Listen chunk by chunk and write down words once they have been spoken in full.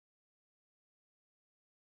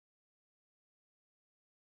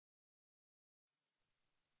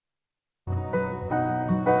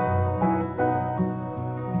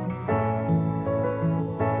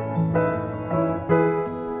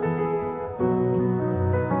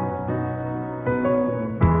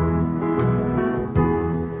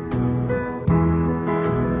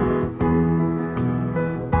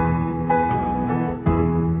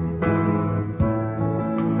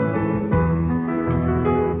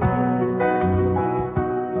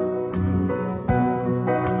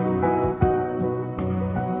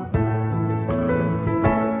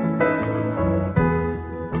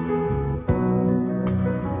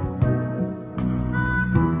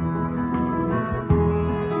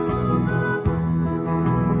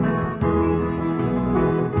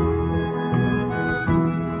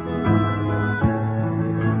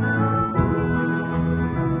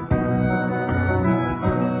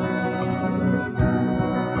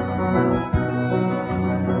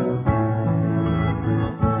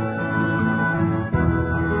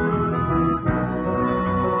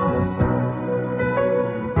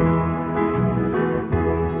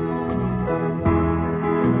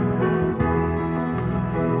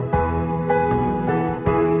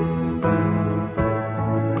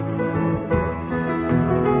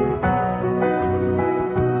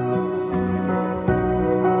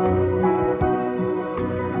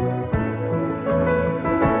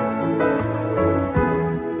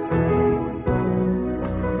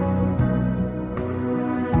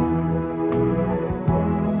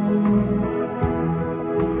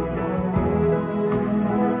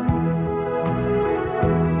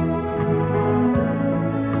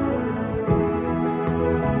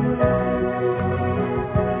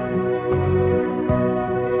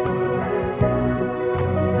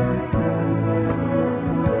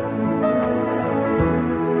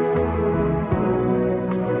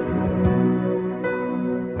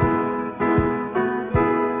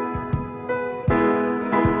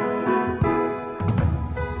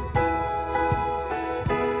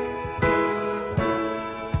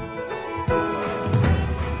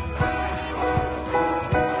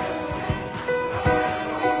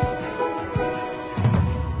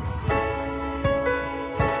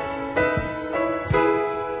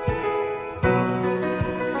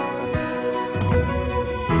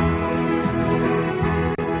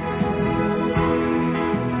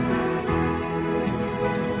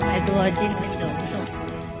我今天走不动。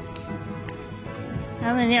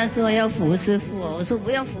他们要说要扶师傅，我说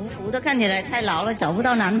不要扶，扶的看起来太老了，找不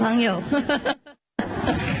到男朋友。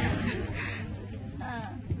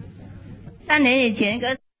3年以前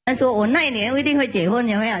跟他说我那一年一定会结婚，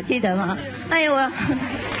有没有记得吗？哎呦我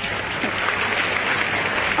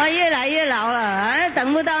越来越老了，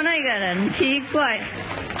等不到那个人，奇怪。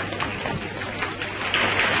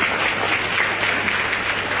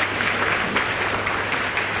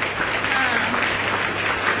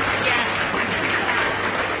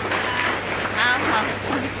好，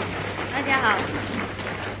大家好。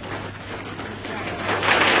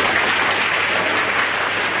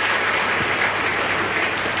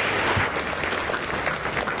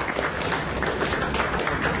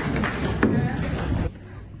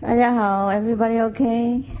大家好 ，Everybody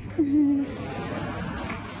OK？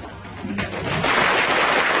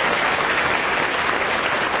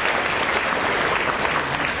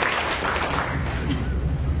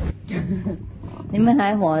 你们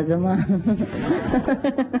还活着吗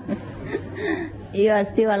？You are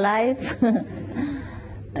still alive?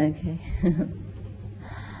 OK 。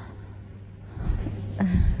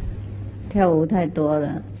跳舞太多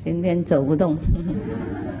了，今天走不动。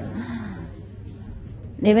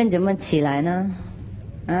你们怎么起来呢？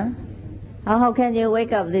啊 ？How can you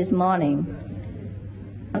wake up this morning?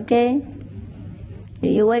 Okay?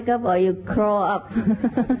 You wake up or you crawl up?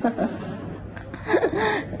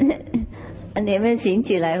 你们醒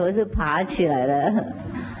起来或是爬起来了？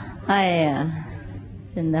哎呀，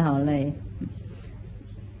真的好累。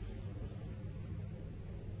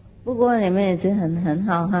不过你们也是很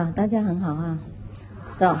好哈，大家很好哈。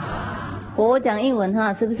So， 我讲英文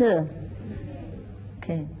哈，是不是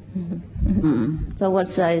 ？Okay. So what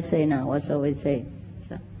should I say now? What shall we say?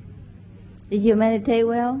 So, did you meditate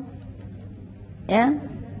well? Yeah?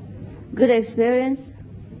 Good experience?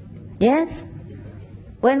 Yes?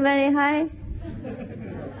 Went very high?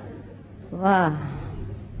 Wow.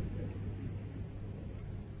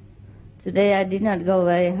 Today I did not go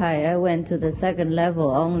very high. I went to the second level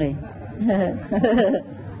only.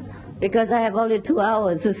 Because I have only 2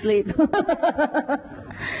 hours to sleep.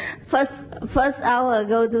 First hour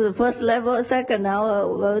go to the first level, second hour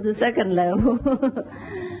go to second level.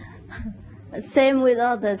 Same with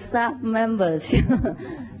all the staff members.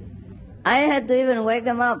 I had to even wake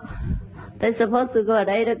them up. They're supposed to go at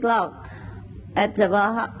 8 o'clock. At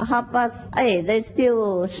about 8:30, they're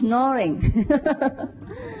still snoring.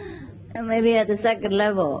 Maybe at the second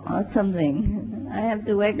level or something. I have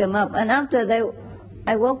to wake them up. And after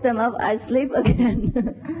I woke them up, I sleep again.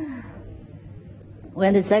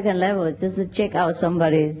 When the second level is just to check out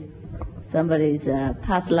somebody's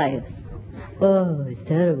past lives. Oh, it's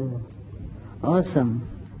terrible. Awesome.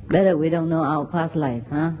 Better we don't know our past life,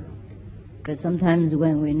 huh? Because sometimes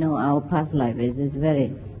when we know our past life, it's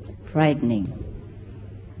very frightening.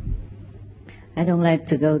 I don't like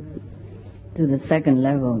to go to the second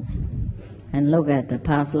level and look at the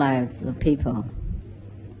past lives of people,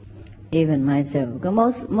 even myself.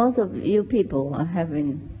 Because most of you people are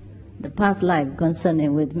having the past life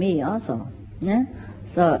concerning with me also. Yeah?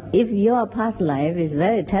 So if your past life is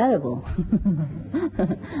very terrible,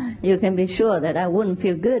 you can be sure that I wouldn't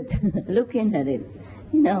feel good looking at it,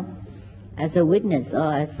 as a witness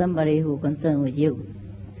or as somebody who concerned with you.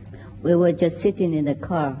 We were just sitting in the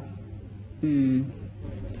car.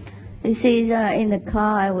 You see, in the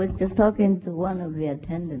car, I was just talking to one of the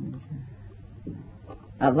attendants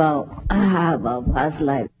about past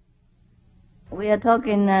life. We are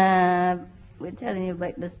talking, we're telling you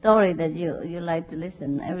about the story that you like to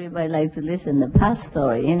listen. Everybody likes to listen, the past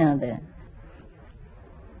story, the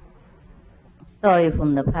story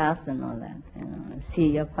from the past and all that. See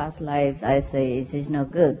your past lives, I say it is no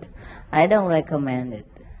good. I don't recommend it.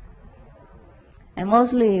 And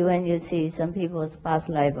mostly when you see some people's past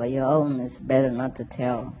life or your own, it's better not to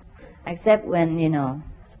tell. Except when, the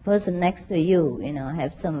person next to you,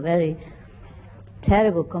 have some very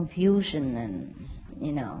terrible confusion and,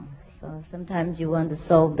 so sometimes you want to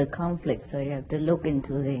solve the conflict, so you have to look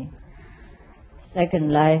into the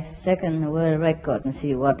second world record and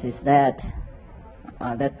see what is that.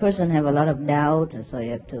 That person have a lot of doubt, so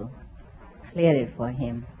you have to clear it for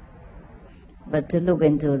him. But to look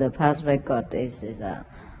into the past record is a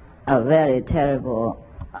very terrible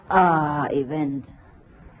event.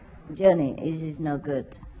 Journey is no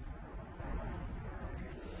good.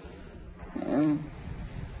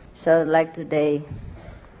 So like today,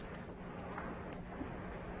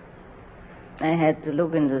 I had to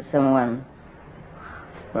look into someone's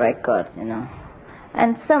records,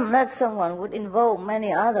 And that someone would involve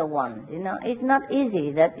many other ones, It's not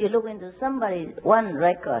easy that you look into somebody's one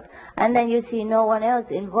record and then you see no one else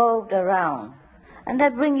involved around. And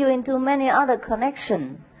that brings you into many other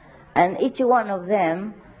connections. And each one of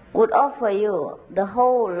them would offer you the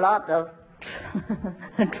whole lot of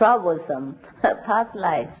troublesome past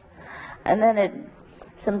lives. And then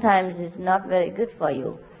sometimes it's not very good for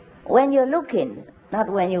you. When you're looking, not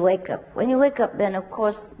when you wake up. When you wake up, then of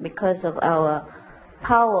course, because of our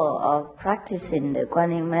power of practicing the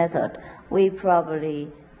Kuan Yin method, we probably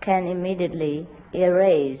can immediately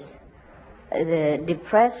erase the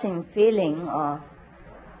depressing feeling or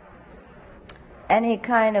any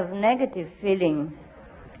kind of negative feeling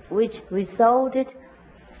which resulted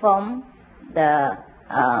from the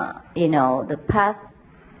the past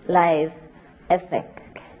life effect.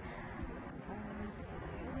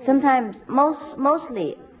 Sometimes,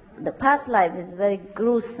 mostly, the past life is very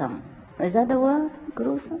gruesome. Is that the word?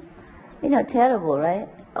 Gruesome? Terrible, right?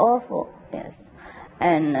 Awful, yes.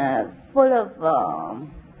 And full of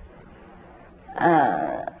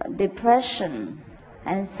depression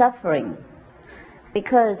and suffering.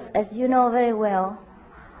 Because, as you know very well,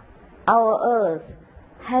 our earth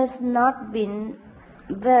has not been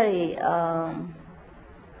very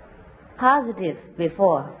positive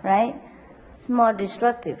before, right? It's more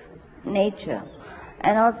destructive nature.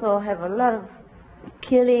 And also have a lot of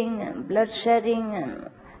killing and bloodshedding and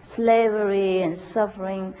slavery and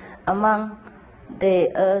suffering among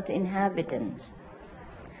the earth inhabitants.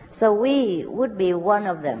 So we would be one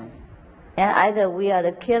of them. Yeah, either we are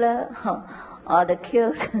the killer or the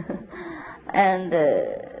killed, and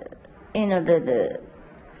the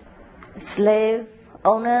slave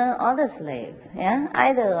owner or the slave. Yeah,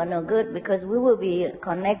 either are no good, because we will be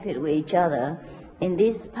connected with each other in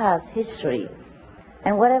this past history.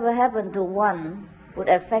 And whatever happened to one would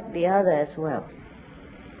affect the other as well.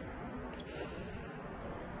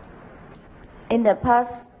 In the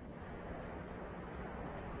past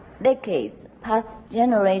decades, past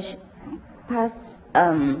generation, past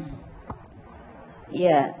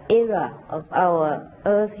era of our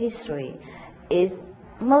Earth history is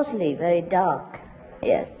mostly very dark.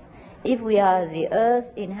 Yes, if we are the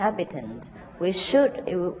Earth inhabitant, we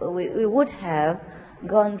would have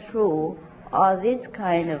gone through all these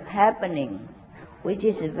kind of happenings, which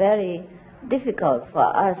is very difficult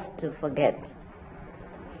for us to forget.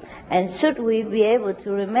 And should we be able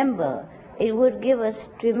to remember, it would give us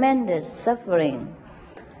tremendous suffering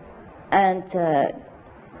and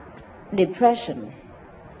depression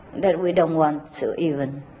that we don't want to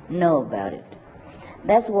even know about it.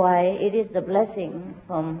 That's why it is the blessing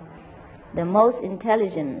from the most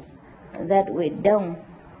intelligence that we don't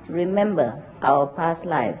remember our past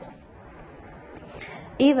lives.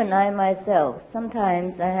 Even I myself,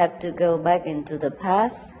 sometimes I have to go back into the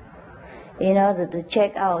past in order to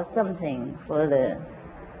check out something for the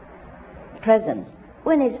present,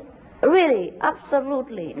 when it's really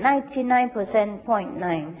absolutely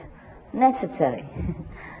 99.9% necessary.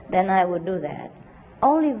 Then I would do that.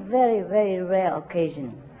 Only very, very rare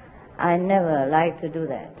occasion. I never like to do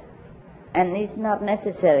that. And it's not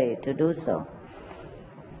necessary to do so,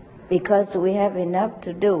 because we have enough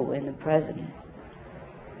to do in the present.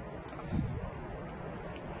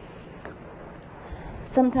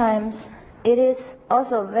 Sometimes it is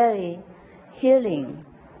also very healing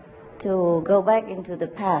to go back into the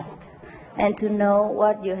past and to know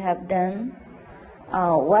what you have done,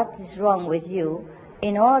 what is wrong with you,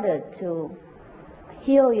 in order to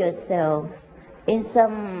heal yourselves in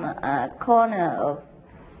some corner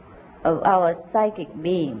of our psychic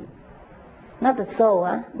being. Not the soul,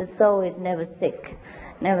 huh? The soul is never sick,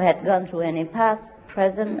 never had gone through any past,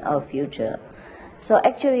 present, or future. So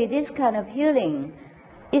actually this kind of healing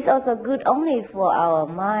is also good only for our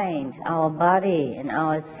mind, our body, and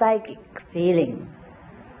our psychic feeling.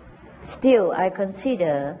 Still, I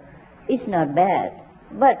consider it's not bad,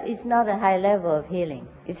 but it's not a high level of healing.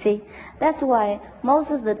 You see, that's why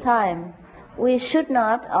most of the time we should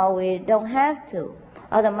not, or we don't have to,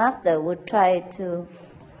 or the master would try to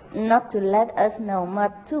not to let us know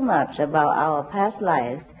too much about our past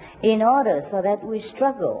lives, in order so that we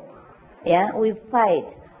struggle, we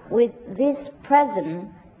fight with this present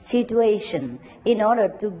situation in order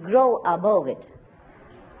to grow above it,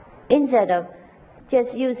 instead of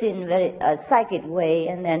just using a psychic way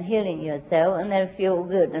and then healing yourself and then feel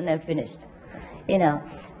good and then finished.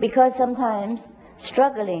 Because sometimes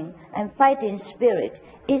struggling and fighting spirit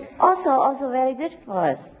is also very good for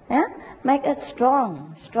us. Make us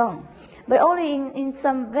strong. But only in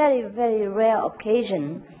some very, very rare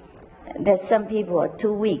occasion that some people are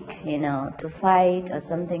too weak, to fight or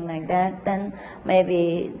something like that, then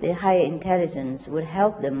maybe the higher intelligence would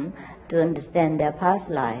help them to understand their past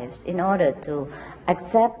lives in order to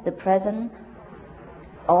accept the present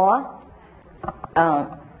or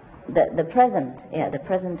the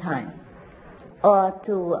present time, or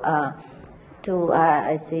to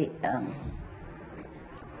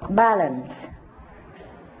balance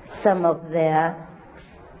some of their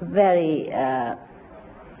very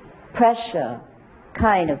pressure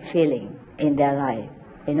kind of feeling in their life,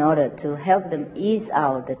 in order to help them ease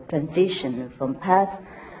out the transition from past,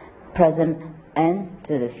 present, and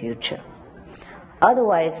to the future.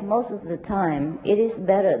 Otherwise, most of the time, it is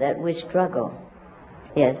better that we struggle,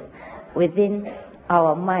 yes, within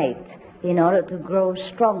our might in order to grow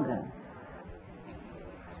stronger.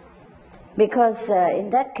 Because in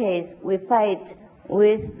that case, we fight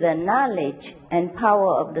with the knowledge and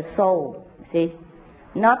power of the soul, see?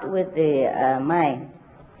 Not with the mind,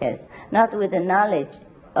 yes, not with the knowledge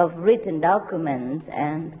of written documents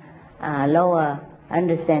and lower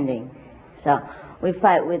understanding. So we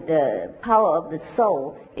fight with the power of the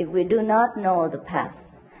soul if we do not know the past.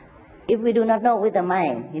 If we do not know with the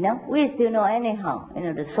mind, we still know anyhow.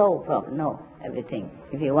 The soul probably know everything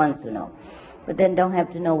if he wants to know. But then don't have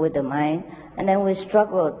to know with the mind. And then we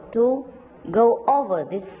struggle to go over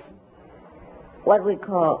this, what we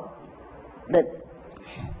call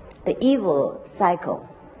the evil cycle,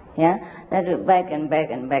 that we back and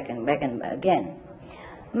back and back and back and back again.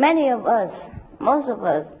 Many of us, most of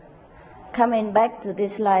us, coming back to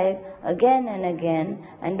this life again and again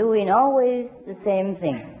and doing always the same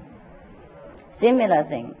thing, similar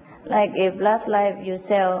thing. Like if last life you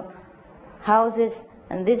sell houses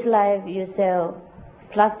and this life you sell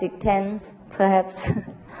plastic tents, perhaps.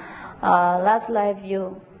 Last life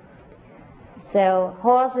you sell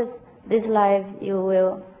horses, this life you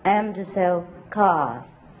will aim to sell cars,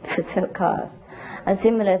 a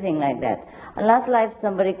similar thing like that. And last life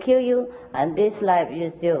somebody killed you, and this life you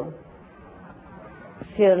still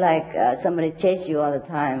feel like somebody chased you all the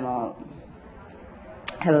time, or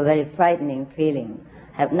have a very frightening feeling,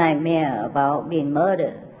 have nightmare about being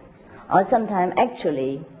murdered, or sometimes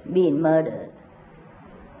actually being murdered.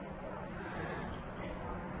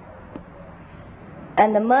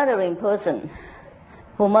 And the murdering person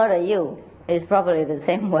who murdered you is probably the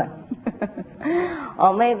same one.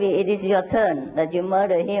 Or maybe it is your turn that you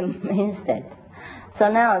murder him instead. So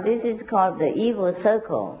now this is called the evil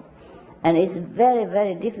circle. And it's very,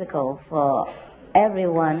 very difficult for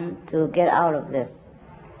everyone to get out of this.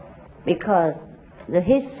 Because the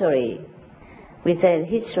history, we say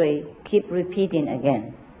history keep repeating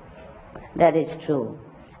again. That is true.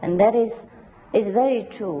 And that is very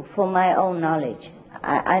true for my own knowledge.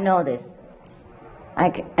 I know this.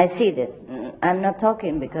 I see this. I'm not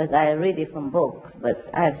talking because I read it from books, but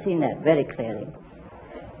I have seen that very clearly.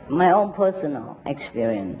 My own personal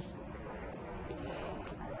experience.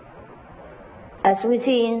 As we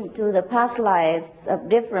see into the past lives of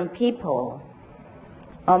different people,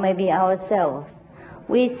 or maybe ourselves,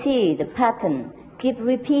 we see the pattern keep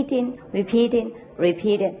repeating,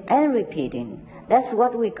 and repeating. That's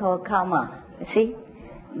what we call karma. You see?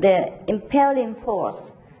 The impelling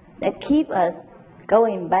force that keep us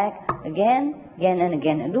going back again and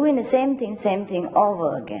again, and doing the same thing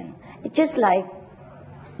over again. It's just like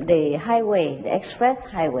the highway, the express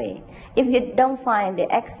highway. If you don't find the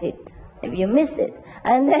exit, if you missed it,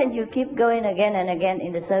 and then you keep going again and again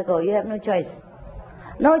in the circle, you have no choice.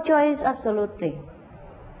 No choice, absolutely.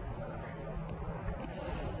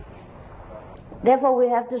 Therefore, we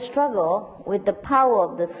have to struggle with the power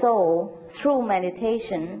of the soul through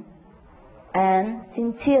meditation and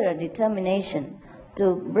sincere determination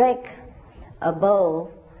to break above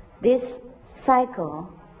this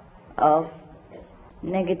cycle of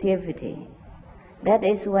negativity. That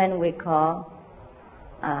is when we call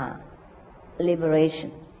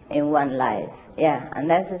liberation in one life. And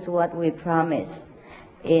that is what we promised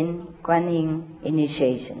in Kuan Yin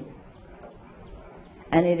initiation.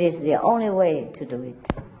 And it is the only way to do it,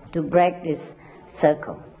 to break this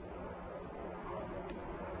circle.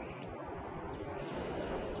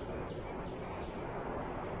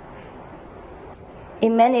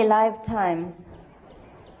 In many lifetimes,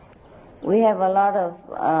 we have a lot of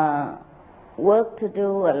work to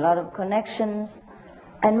do, a lot of connections,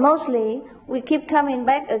 and mostly we keep coming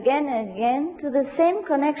back again and again to the same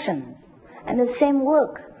connections and the same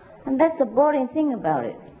work. And that's the boring thing about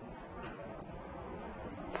it.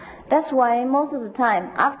 That's why most of the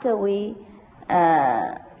time, after we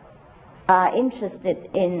are interested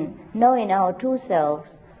in knowing our true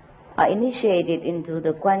selves, are initiated into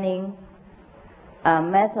the Kuan Yin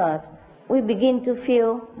method we begin to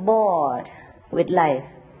feel bored with life.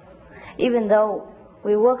 Even though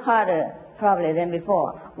we work harder probably than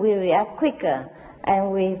before, we react quicker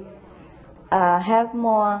and we have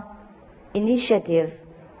more initiative,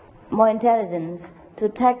 more intelligence to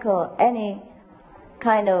tackle any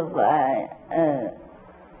kind of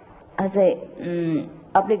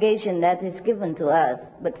obligation that is given to us.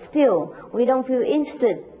 But still, we don't feel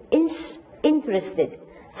interested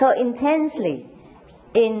so intensely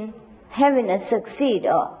in having a succeed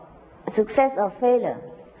or success or failure.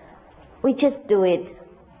 We just do it,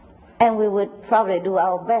 and we would probably do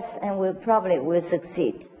our best, and we probably will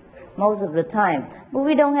succeed most of the time. But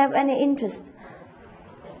we don't have any interest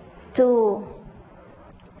to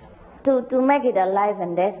make it a life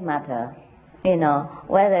and death matter. You know,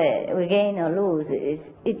 whether we gain or lose,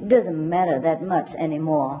 it doesn't matter that much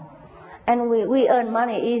anymore. And we earn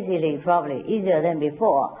money easily, probably easier than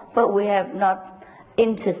before, but we have not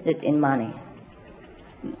interested in money.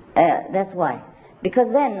 That's why.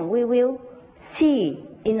 Because then we will see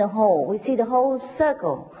in the whole, we see the whole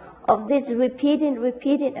circle of this repeating.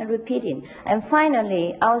 And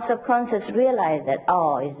finally, our subconscious realizes that,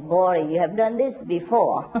 oh, it's boring, you have done this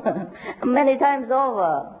before, many times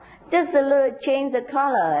over. Just a little change the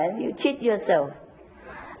color and you cheat yourself.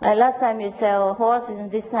 Like last time you sell horses and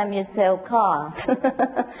this time you sell cars.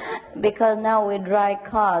 Because now we drive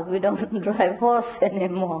cars, we don't drive horses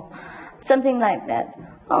anymore. Something like that.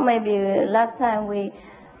 Or maybe last time we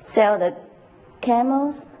sell the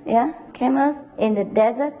camels in the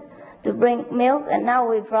desert to bring milk, and now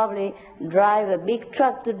we probably drive a big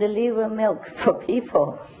truck to deliver milk for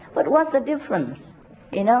people. But what's the difference?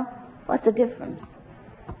 You know, what's the difference?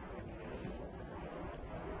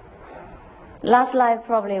 Last life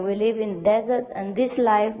probably we live in desert, and this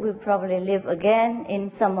life we probably live again in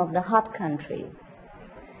some of the hot country.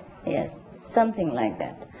 Yes, something like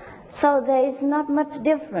that. So there is not much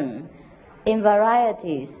difference in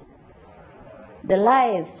varieties, the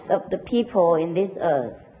lives of the people in this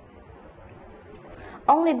earth.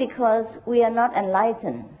 Only because we are not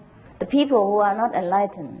enlightened. The people who are not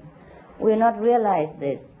enlightened will not realize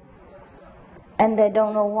this. And they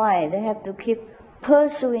don't know why. They have to keep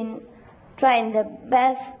pursuing, trying their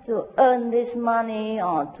best to earn this money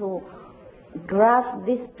or to grasp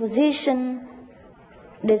this position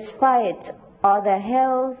despite all their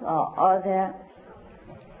health or all their,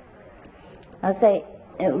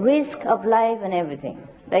 risk of life and everything.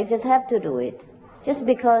 They just have to do it. Just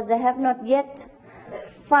because they have not yet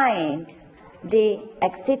find the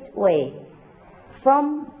exit way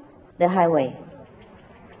from the highway.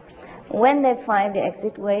 When they find the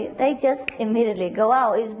exit way, they just immediately go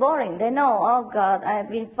out. It's boring. They know, oh God, I've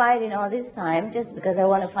been fighting all this time just because I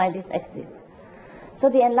want to find this exit. So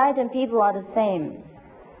the enlightened people are the same.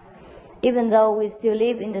 Even though we still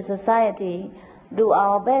live in the society, do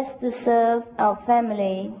our best to serve our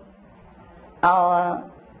family, our,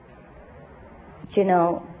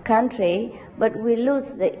 country, but we lose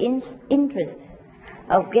the interest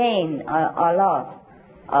of gain or loss,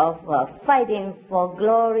 of fighting for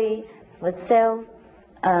glory, for self,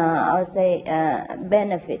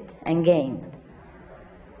 benefit and gain.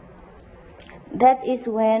 That is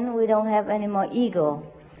when we don't have any more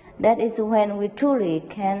ego. That is when we truly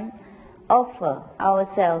can offer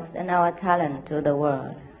ourselves and our talent to the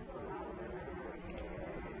world.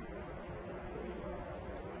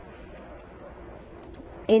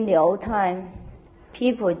 In the old time,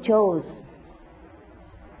 people chose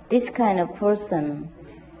this kind of person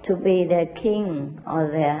to be their king or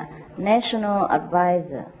their national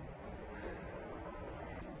advisor.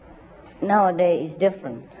 Nowadays it's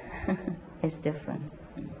different. It's different.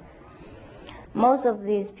 Most of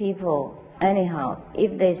these people, anyhow,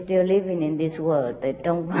 if they're still living in this world, they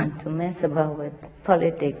don't want to mess about with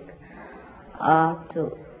politics or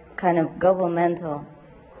to kind of governmental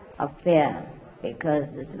affair,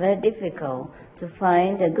 because it's very difficult to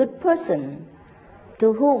find a good person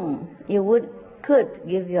to whom you could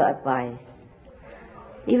give your advice.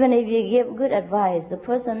 Even if you give good advice, the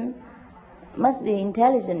person must be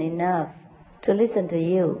intelligent enough to listen to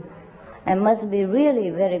you and must be really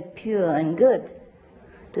very pure and good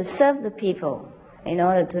to serve the people in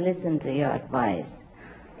order to listen to your advice.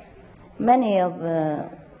 Many of,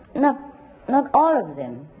 not all of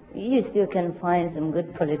them, you still can find some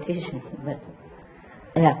good politicians, but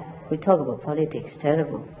we talk about politics,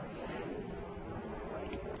 terrible.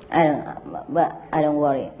 But I don't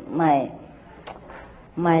worry. My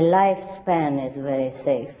lifespan is very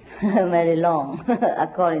safe, very long,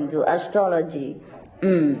 according to astrology. I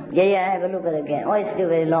have a look at it again. Oh, it's still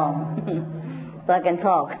very long, so I can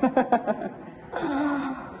talk.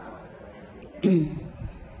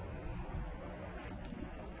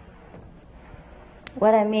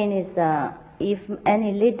 What I mean is if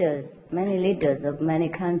many leaders of many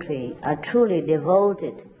countries are truly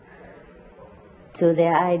devoted to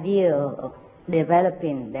their idea of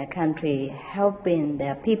developing their country, helping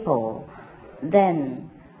their people, then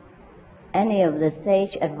any of the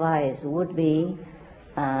sage advice would be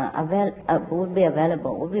available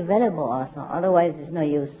also. Otherwise, it's no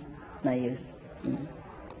use.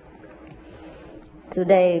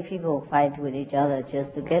 Today, people fight with each other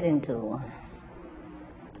just to get into,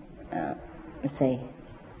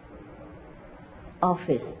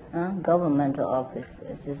 office, governmental office.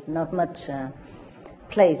 It's just not much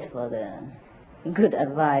place for the good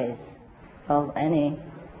advice of any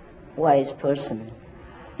wise person.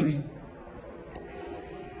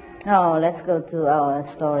 Oh, let's go to our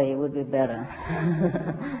story. It would be better.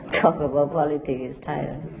 Talk about politics is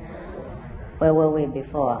tiring. Where were we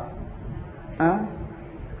before?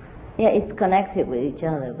 Yeah, it's connected with each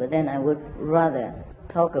other, but then I would rather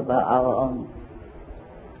talk about our own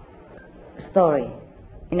story,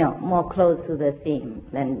 more close to the theme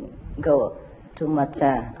than go too much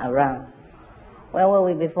around. Where were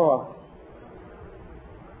we before?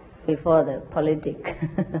 Before the politics.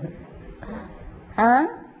 Huh?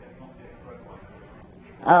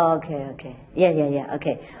 Oh, okay. Yeah,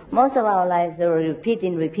 okay. Most of our lives are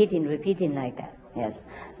repeating like that. Yes.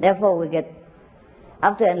 Therefore, we get,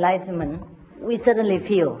 after enlightenment, we suddenly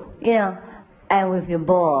feel, and we feel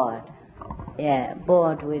bored. Yeah,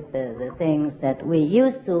 bored with the things that we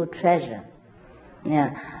used to treasure.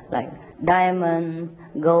 Yeah, like diamonds,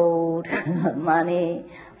 gold, money,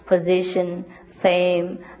 position,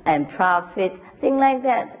 fame, and profit, things like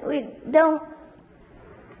that. We don't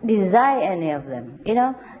desire any of them,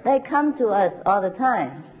 They come to us all the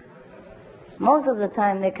time. Most of the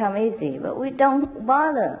time they come easy, but we don't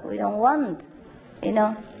bother, we don't want,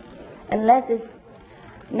 unless it's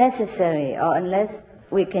necessary or unless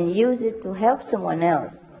we can use it to help someone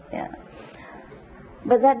else. Yeah.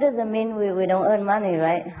 But that doesn't mean we don't earn money,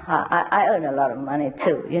 right? I earn a lot of money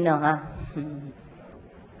too,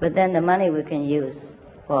 But then the money we can use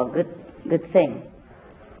for good thing.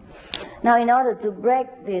 Now, in order to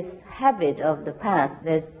break this habit of the past,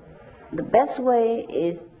 the best way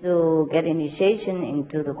is to get initiation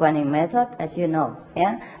into the Kuan Yin method, as you know,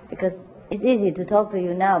 because it's easy to talk to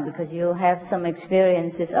you now because you have some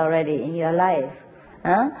experiences already in your life.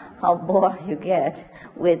 How bored you get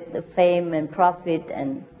with the fame and profit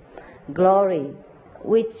and glory,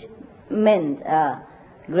 which meant a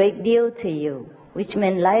great deal to you, which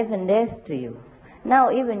meant life and death to you.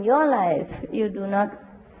 Now, even your life, you do not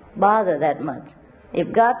bother that much.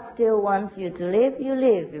 If God still wants you to live, you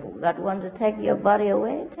live. If God wants to take your body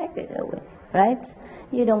away, take it away, right?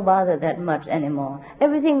 You don't bother that much anymore.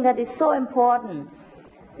 Everything that is so important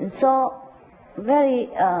and so very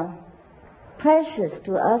precious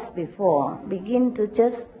to us before begin to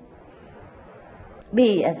just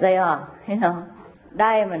be as they are,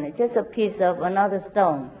 Diamond is just a piece of another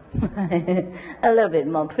stone. A little bit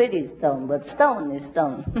more pretty stone, but stone is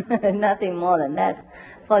stone. Nothing more than that.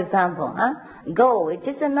 For example, gold is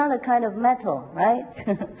just another kind of metal, right?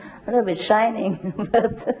 A little bit shining,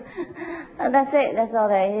 but that's it. That's all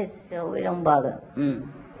there is. So we don't bother.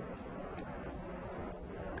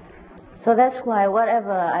 So that's why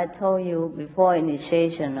whatever I told you before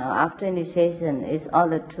initiation or after initiation is all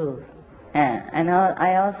the truth. And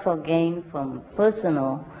I also gain from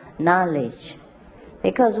personal knowledge.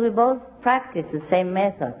 Because we both practice the same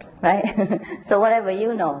method, right? So whatever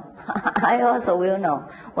you know, I also will know.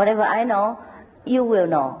 Whatever I know, you will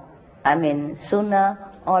know. I mean, sooner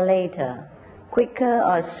or later, quicker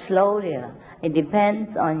or slower. It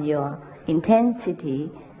depends on your intensity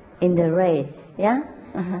in the race, yeah?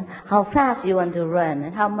 How fast you want to run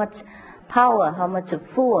and how much power, how much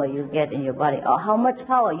fuel you get in your body, or how much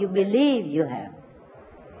power you believe you have.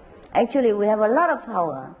 Actually, we have a lot of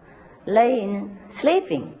power laying,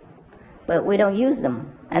 sleeping, but we don't use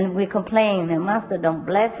them. And we complain, the Master don't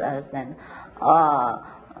bless us, and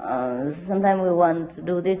sometimes we want to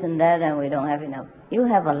do this and that and we don't have enough. You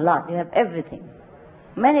have a lot, you have everything.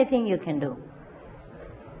 Many things you can do.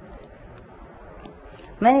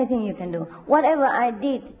 Many things you can do. Whatever I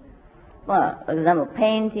did, for example,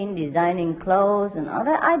 painting, designing clothes and all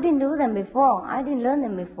that, I didn't do them before. I didn't learn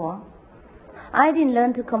them before. I didn't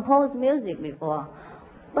learn to compose music before.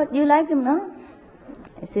 But you like them, no?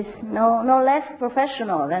 This is no less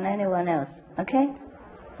professional than anyone else, okay?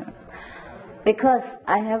 Because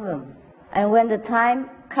I have them. And when the time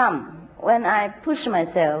comes, when I push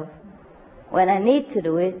myself, when I need to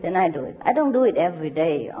do it, then I do it. I don't do it every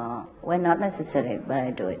day or when not necessary, but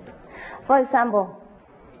I do it. For example,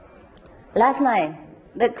 last night,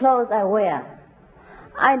 the clothes I wear,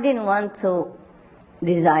 I didn't want to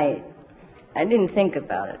design it. I didn't think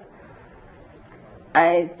about it.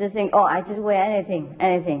 I just think, oh, I just wear anything.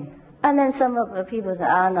 And then some of the people say,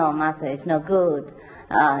 oh, no, Master, it's no good.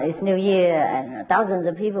 It's New Year, and thousands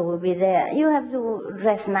of people will be there. You have to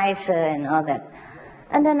dress nicer and all that.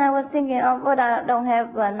 And then I was thinking, oh, but I don't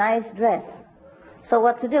have a nice dress. So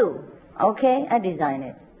what to do? Okay, I design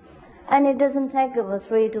it. And it doesn't take about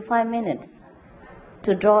 3 to 5 minutes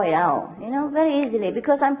to draw it out, very easily,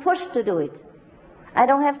 because I'm pushed to do it. I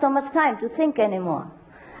don't have so much time to think anymore.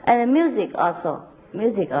 And the music also.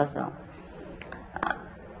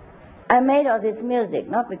 I made all this music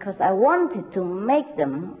not because I wanted to make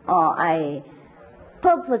them, or I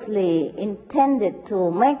purposely intended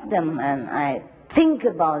to make them, and I think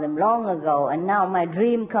about them long ago, and now my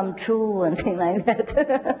dream come true and things like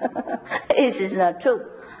that. This is not true.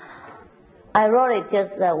 I wrote it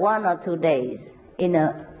just 1 or 2 days in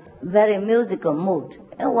a very musical mood.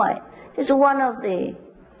 You know why? Just one of the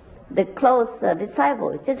close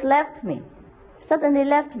disciples just left me. Suddenly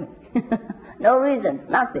left me. No reason,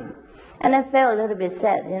 nothing. And I felt a little bit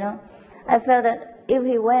sad, I felt that if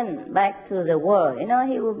he went back to the world,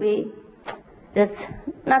 he would be just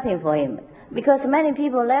nothing for him. Because many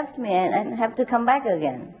people left me and have to come back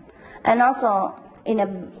again. And also,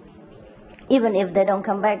 even if they don't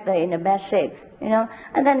come back, they're in a bad shape,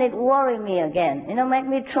 And then it worry me again, make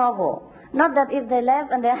me trouble. Not that if they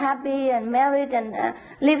left and they're happy and married and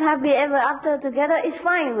live happy ever after together, it's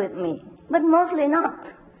fine with me. But mostly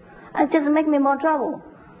not. It just make me more trouble.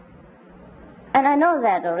 And I know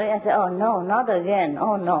that already. I say, oh no, not again.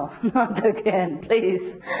 Oh no, not again,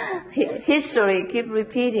 please. History keep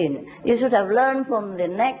repeating. You should have learned from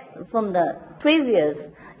the previous,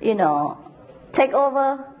 take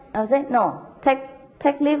over. I say, no,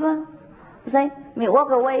 take liver. I say,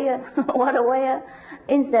 walk away,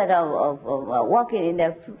 instead of walking in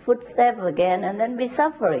their footsteps again and then be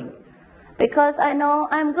suffering. Because I know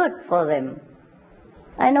I'm good for them.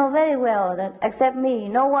 I know very well that except me,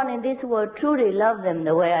 no one in this world truly loves them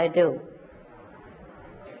the way I do.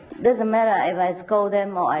 Doesn't matter if I scold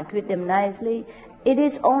them or I treat them nicely. It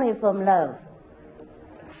is only from love.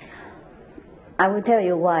 I will tell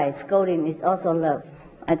you why. Scolding is also love.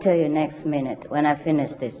 I'll tell you next minute when I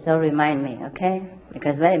finish this. So remind me, okay?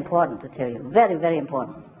 Because very important to tell you. Very, very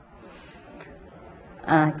important.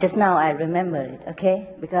 Just now I remember it, okay?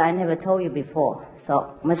 Because I never told you before,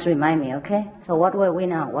 so must remind me, okay? So what were we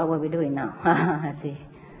now? What were we doing now? I see.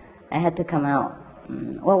 I had to come out.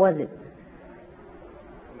 What was it?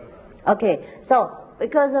 Okay, so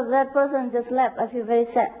because of that person just left, I feel very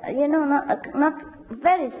sad. Not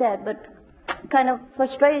very sad, but kind of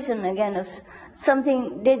frustration again of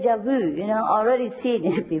something deja vu, already seen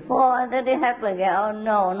it before, and then it happened again. Oh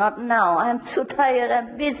no, not now. I'm too tired,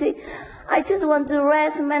 I'm busy. I just want to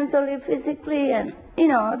rest mentally, physically, and,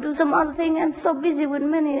 do some other thing. I'm so busy with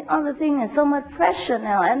many other things and so much pressure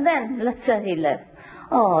now. And then, let's say he left.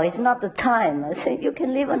 Oh, it's not the time. I say, you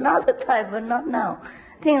can leave another time, but not now.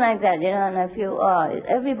 Thing like that, and I feel,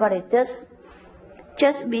 everybody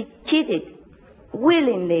just be cheated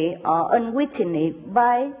willingly or unwittingly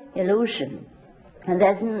by illusion. And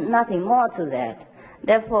there's nothing more to that.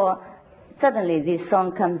 Therefore, suddenly this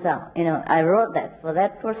song comes out. I wrote that for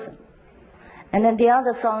that person. And then the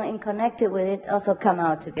other song in connected with it also come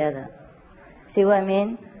out together. See what I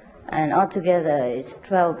mean? And altogether it's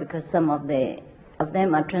 12 because some of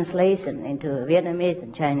them are translation into Vietnamese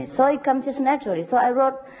and Chinese. So it comes just naturally. So I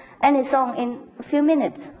wrote any song in a few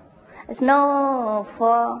minutes. It's no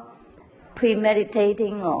for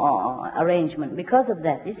premeditating or arrangement because of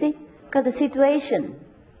that, you see? Because the situation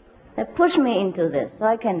that pushed me into this, so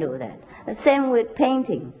I can do that. The same with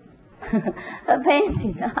painting.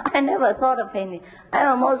 Painting, I never thought of painting.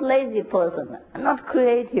 I'm a most lazy person, not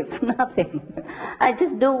creative, nothing. I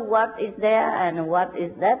just do what is there and what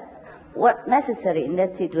necessary in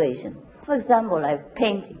that situation. For example, like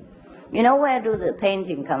painting. Where do the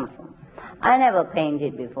painting come from? I never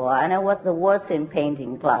painted before, and I was the worst in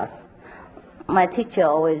painting class. My teacher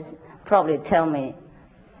always probably tell me,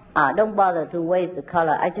 don't bother to waste the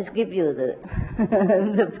color. I just give you the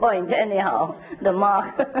the point anyhow, the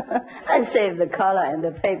mark, and save the color and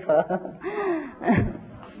the paper.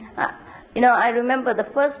 I remember the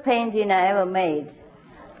first painting I ever made.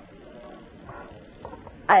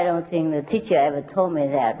 I don't think the teacher ever told me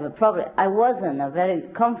that, but probably I wasn't a very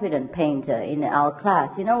confident painter in our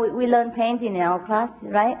class. We learn painting in our class,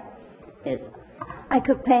 right? Yes. I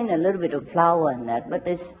could paint a little bit of flower and that, but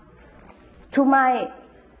it's, to my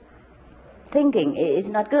thinking, it's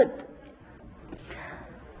not good.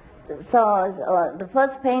 So the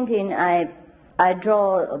first painting I I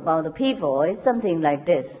draw about the people, it's something like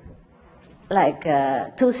this. Like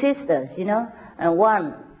two sisters, and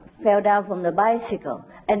one fell down from the bicycle,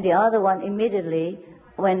 and the other one immediately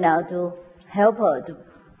went out to help her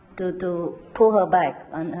to pull her back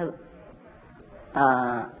on her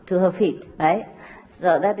to her feet, right?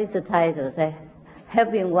 So that is the title, say,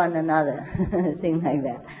 helping one another, things like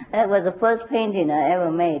that. That was the first painting I ever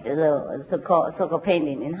made, the so-called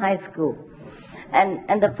painting in high school.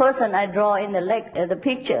 And the person I draw in the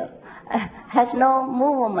picture has no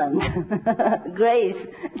movement, grace,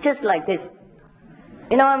 just like this.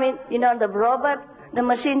 You know what I mean? The robot, the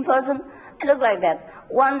machine person, it looked like that.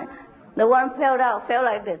 The one fell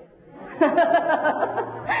like this.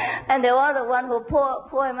 And the other one who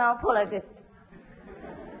pull him out, pull like this.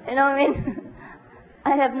 You know what I mean?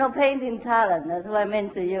 I have no painting talent, that's what I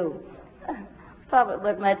meant to you. Probably,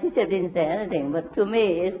 but my teacher didn't say anything, but to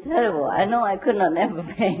me it's terrible. I know I could not ever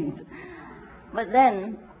paint. But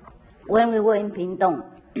then, when we were in Pingtung,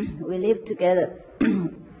 we lived together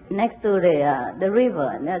next to the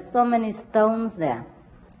river, and there's so many stones there.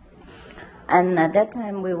 And at that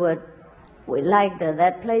time we liked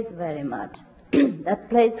that place very much. That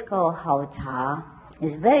place called Hao Cha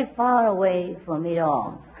is very far away from it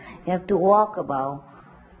all. You have to walk about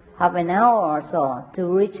half an hour or so to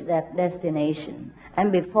reach that destination.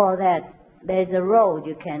 And before that, there's a road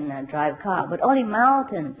you can drive car, but only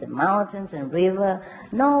mountains and river,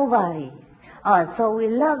 nobody. So we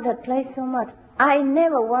love that place so much. I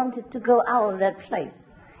never wanted to go out of that place.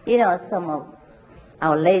 Some of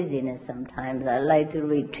our laziness sometimes. I like to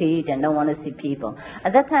retreat and don't want to see people.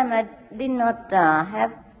 At that time, I did not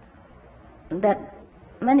have that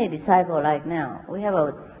many disciples like now. We have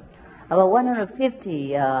about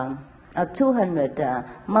 150 or 200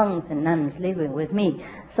 monks and nuns living with me.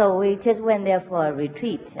 So we just went there for a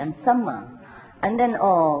retreat in summer. And then,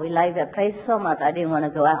 we liked that place so much, I didn't want to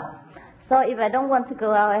go out. So if I don't want to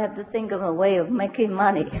go out, I have to think of a way of making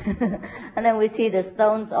money. And then we see the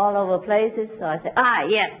stones all over places. So I say,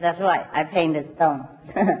 yes, that's right. I paint the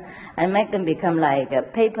stones and make them become like a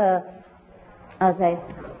paper, I'll say,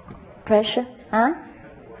 pressure,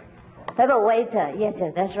 paper waiter. Yes,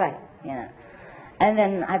 that's right. And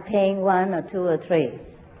then I paint 1 or 2 or 3.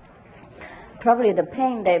 Probably the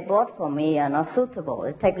paint they bought for me are not suitable.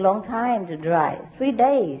 It takes a long time to dry, 3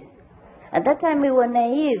 days. At that time, we were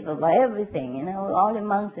naive about everything, all the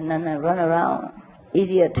monks and nuns run around,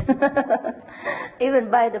 idiot. Even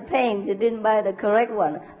buy the paint, you didn't buy the correct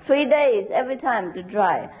one. 3 days every time to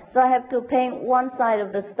dry. So I have to paint one side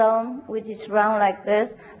of the stone, which is round like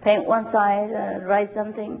this, paint one side, write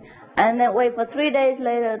something, and then wait for 3 days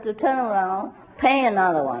later to turn around, paint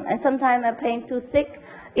another one. And sometimes I paint too thick.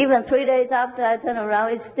 Even 3 days after I turn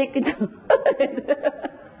around, it's sticking to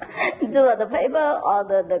the paper or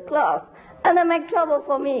the cloth. And they make trouble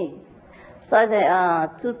for me. So I say,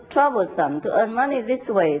 too troublesome to earn money this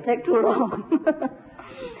way, take too long.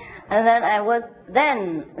 And then I was,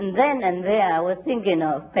 then and there, I was thinking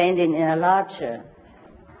of painting in a larger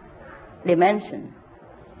dimension.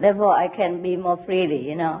 Therefore, I can be more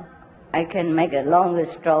freely, I can make a longer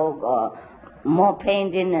stroke or more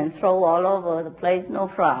painting and throw all over the place, no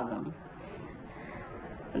problem.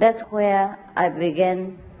 That's where I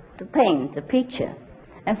began to paint the picture.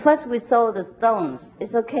 And first we saw the stones.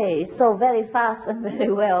 It's okay, it's so very fast and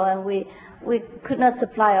very well, and we could not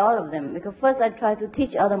supply all of them. Because first I tried to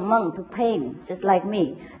teach other monks to paint, just like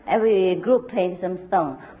me. Every group paints some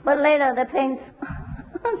stone. But later they paint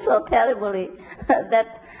so terribly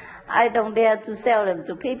that I don't dare to sell them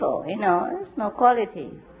to people, there's no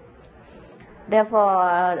quality.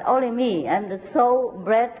 Therefore, only me, I'm the sole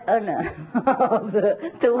bread earner of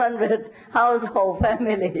the 200 household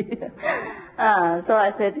family. So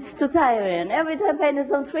I said, it's too tiring. Every time I paint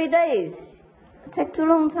it on 3 days. It takes too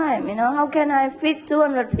long time, How can I feed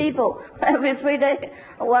 200 people every 3 days,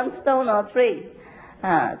 1 stone or 3?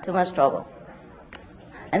 Too much trouble.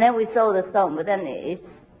 And then we sold the stone, but then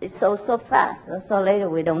it's sold so fast. So later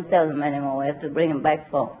we don't sell them anymore. We have to bring them back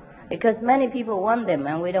for. Because many people want them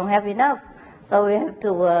and we don't have enough. So we have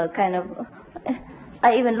to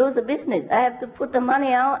I even lose the business. I have to put the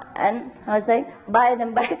money out and, buy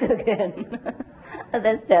them back again.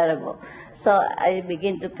 That's terrible. So I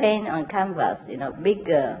begin to paint on canvas,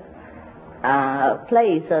 bigger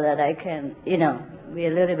place so that I can, be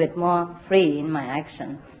a little bit more free in my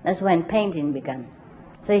action. That's when painting began.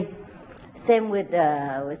 See, same with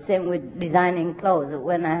designing clothes.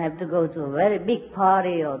 When I have to go to a very big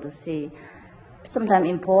party or to see sometimes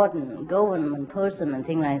important government person and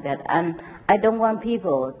things like that, and I don't want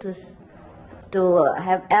people to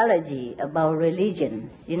have allergy about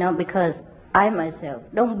religions, because I myself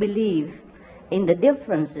don't believe in the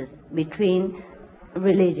differences between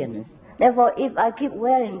religions. Therefore, if I keep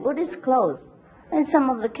wearing Buddhist clothes, and some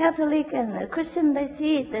of the Catholic and the Christian, they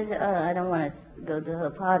see it, they say, oh, I don't want to go to her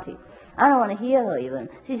party. I don't want to hear her even.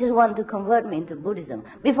 She just wanted to convert me into Buddhism.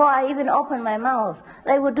 Before I even open my mouth,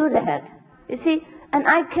 they would do that. You see, and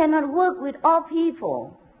I cannot work with all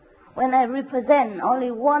people when I represent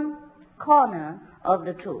only one corner of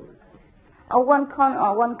the truth, or one corner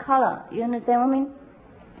or one color. You understand what I mean?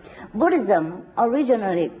 Buddhism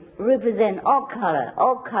originally represent all color,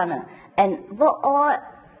 all corner, and all,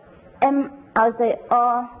 I'll say,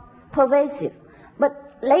 all pervasive.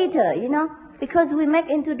 But later, because we make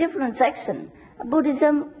into different sections,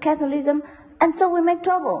 Buddhism, Catholicism, and so we make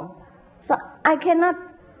trouble. So I cannot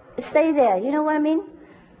stay there, you know what I mean?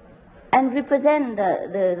 And represent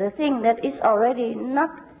the thing that is already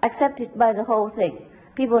not accepted by the whole thing.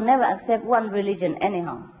 People never accept one religion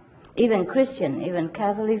anyhow. Even Christian, even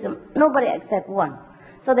Catholicism, nobody accepts one.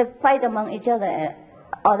 So they fight among each other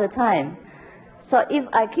all the time. So if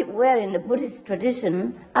I keep wearing the Buddhist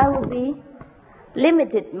tradition, I will be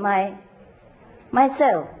limited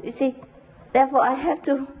myself, you see. Therefore, I have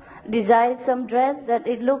to design some dress that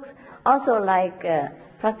it looks also like a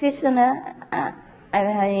practitioner,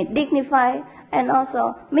 dignified, and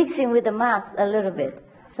also mixing with the mass a little bit.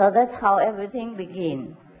 So that's how everything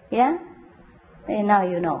begins. Yeah? And now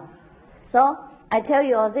you know. So I tell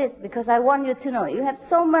you all this because I want you to know you have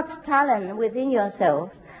so much talent within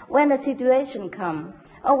yourselves. When a situation comes,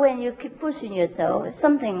 or when you keep pushing yourself,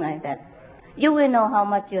 something like that, you will know how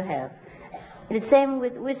much you have. The same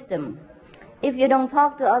with wisdom. If you don't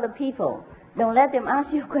talk to other people, don't let them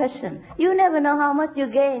ask you a question. You never know how much you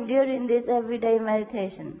gain during this everyday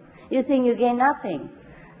meditation. You think you gain nothing.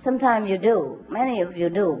 Sometimes you do. Many of you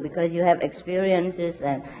do, because you have experiences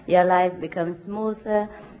and your life becomes smoother.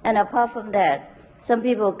 And apart from that, some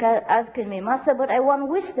people asking me, Master, but I want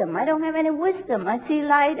wisdom. I don't have any wisdom. I see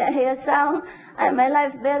light, I hear sound, my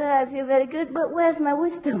life better, I feel very good, but where's my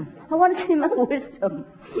wisdom? I want to see my wisdom.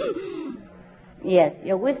 Yes,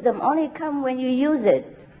 your wisdom only comes when you use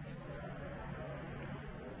it.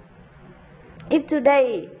 If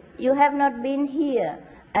today you have not been here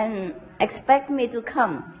and expect me to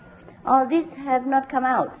come, all these have not come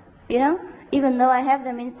out, even though I have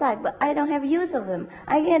them inside, but I don't have use of them.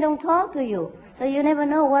 I don't talk to you, so you never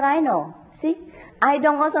know what I know. See? I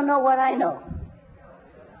don't also know what I know.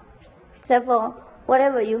 Therefore,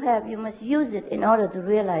 whatever you have, you must use it in order to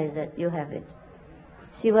realize that you have it.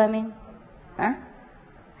 See what I mean? Huh?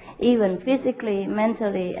 Even physically,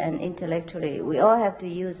 mentally, and intellectually, we all have to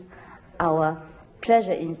use our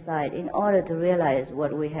treasure inside in order to realize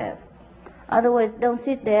what we have. Otherwise, don't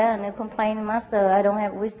sit there and complain, Master, I don't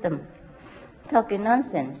have wisdom. Talking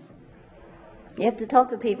nonsense. You have to talk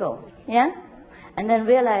to people, yeah? And then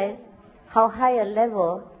realize how high a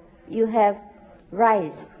level you have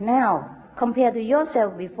rise now compared to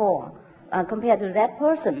yourself before, compared to that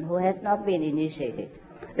person who has not been initiated.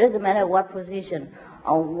 Doesn't matter what position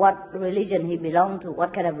or what religion he belongs to,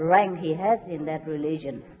 what kind of rank he has in that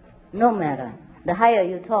religion. No matter. The higher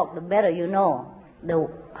you talk, the better you know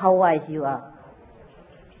how wise you are.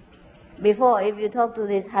 Before, if you talk to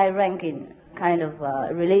this high-ranking kind of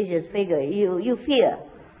religious figure, you fear.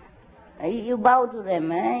 You bow to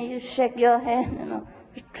them, you shake your hand,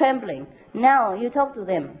 trembling. Now you talk to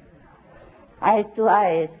them, eyes to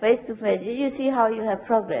eyes, face to face. You see how you have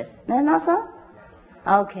progress. No, not so?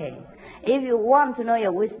 Okay. If you want to know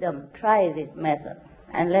your wisdom, try this method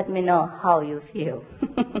and let me know how you feel.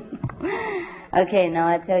 Okay, now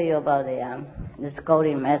I tell you about the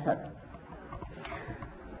scolding method.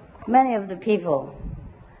 Many of the people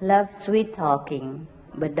love sweet talking,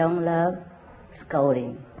 but don't love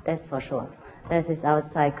scolding. That's for sure. That is our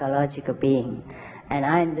psychological being. And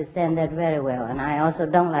I understand that very well. And I also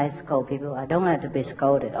don't like scold people. I don't like to be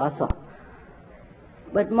scolded also.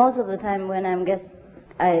 But most of the time when I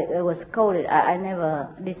was scolded, I never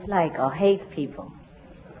dislike or hate people.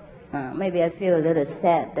 Maybe I feel a little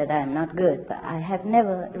sad that I'm not good, but I have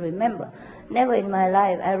never in my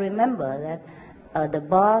life I remember that the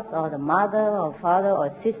boss or the mother or father or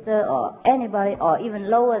sister or anybody or even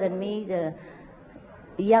lower than me, the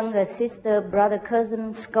younger sister, brother,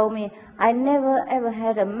 cousin scold me. I never ever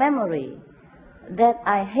had a memory that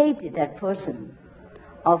I hated that person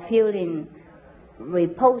or feeling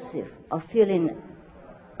repulsive or feeling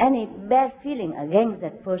any bad feeling against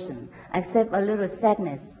that person, except a little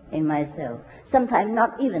sadness in myself. Sometimes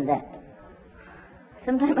not even that.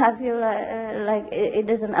 Sometimes I feel like it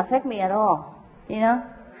doesn't affect me at all.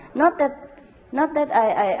 Not that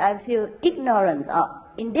I feel ignorant or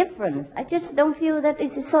indifference. I just don't feel that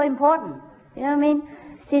it is so important. You know what I mean?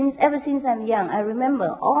 Ever since I'm young, I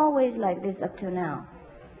remember always like this up to now.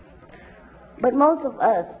 But most of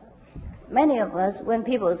us, many of us, when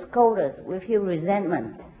people scold us, we feel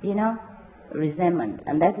resentment, resentment.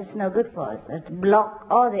 And that is no good for us. That block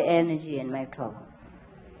all the energy and make trouble.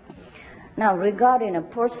 Now, regarding a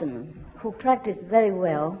person who practices very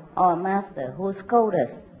well, or a master who scolds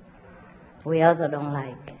us, we also don't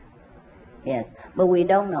like. Yes, but we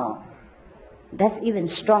don't know. That's even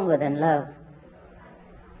stronger than love.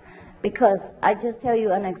 Because I just tell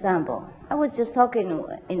you an example. I was just talking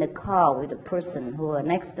in the car with a person who was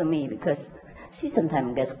next to me because she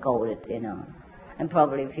sometimes gets scolded, and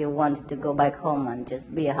probably if you want to go back home and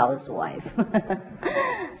just be a housewife.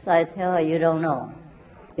 So I tell her, you don't know.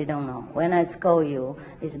 You don't know. When I scold you,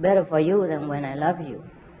 it's better for you than when I love you.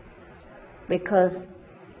 Because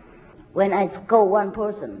when I scold one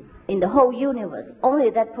person, in the whole universe, only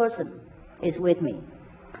that person is with me.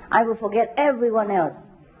 I will forget everyone else.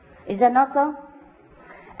 Is that not so?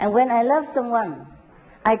 And when I love someone,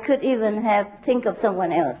 I could even think of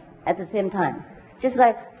someone else at the same time. Just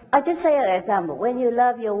like, I just say an example. When you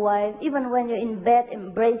love your wife, even when you're in bed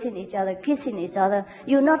embracing each other, kissing each other,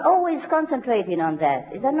 you're not always concentrating on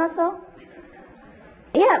that. Is that not so?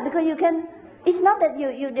 Yeah, because it's not that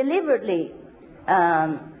you deliberately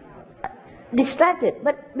distracted,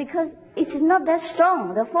 but because it is not that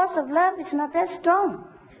strong. The force of love is not that strong.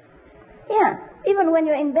 Yeah, even when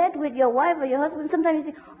you're in bed with your wife or your husband, sometimes you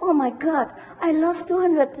think, oh my God, I lost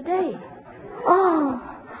 200 today.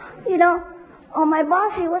 Oh, my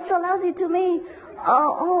boss, he was so lousy to me.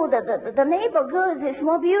 The neighbor girl is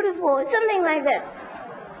more beautiful. Something like that.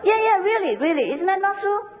 Yeah, really. Isn't that not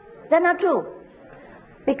true? Is that not true?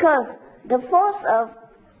 Because the force of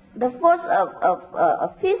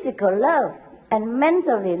physical love and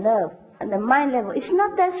mentally love and the mind level is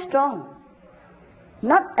not that strong.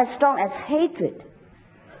 Not as strong as hatred.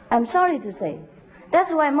 I'm sorry to say.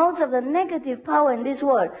 That's why most of the negative power in this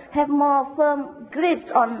world have more firm grips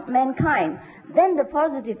on mankind than the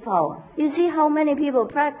positive power. You see how many people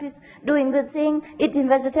practice doing good things, eating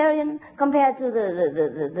vegetarian, compared to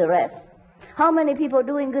the rest. How many people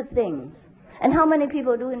doing good things, and how many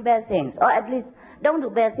people doing bad things, or at least don't do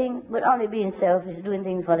bad things, but only being selfish, doing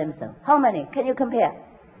things for themselves. How many? Can you compare?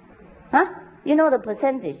 Huh? You know the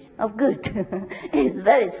percentage of good is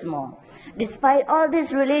very small. Despite all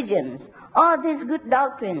these religions, all these good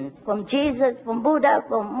doctrines, from Jesus, from Buddha,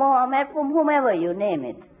 from Mohammed, from whomever you name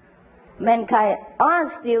it, mankind are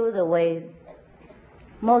still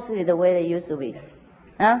mostly the way they used to be,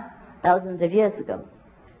 thousands of years ago.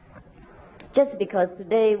 Just because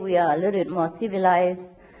today we are a little bit more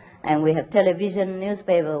civilized and we have television,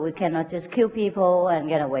 newspaper, we cannot just kill people and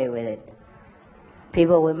get away with it.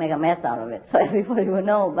 People will make a mess out of it, so everybody will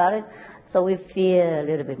know about it. So we fear a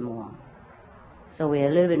little bit more. So we're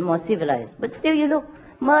a little bit more civilized. But still, you look,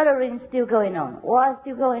 murdering is still going on, war is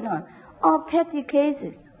still going on, all petty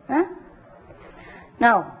cases.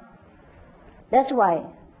 Now, that's why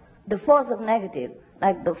the force of negative,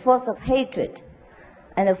 like the force of hatred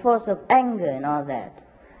and the force of anger and all that,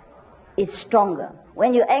 is stronger.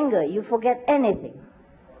 When you anger, you forget anything.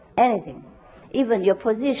 Even your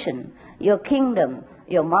position, your kingdom,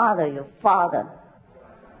 your mother, your father.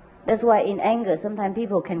 That's why in anger, sometimes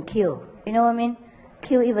people can kill. You know what I mean?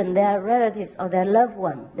 Kill even their relatives or their loved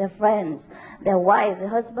one, their friends, their wife, their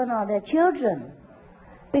husband, or their children.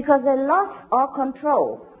 Because they lost all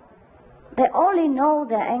control. They only know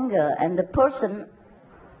their anger and the person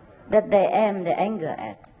that they aim the anger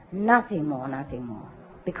at. Nothing more.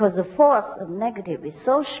 Because the force of negative is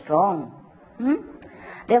so strong.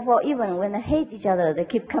 Therefore, even when they hate each other, they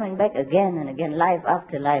keep coming back again and again, life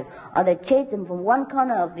after life. Or they chase them from one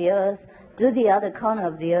corner of the earth to the other corner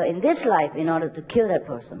of the earth in this life in order to kill that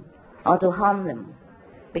person or to harm them.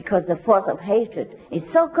 Because the force of hatred is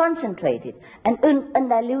so concentrated and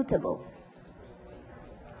undilutable.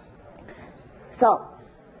 So,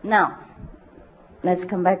 now, let's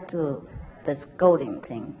come back to the scolding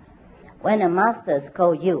thing. When a master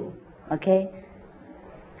scolds you, okay,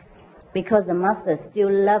 because the master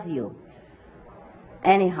still loves you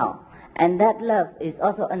anyhow. And that love is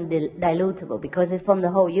also undilutable because it's from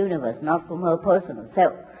the whole universe, not from her personal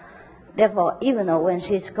self. Therefore, even though when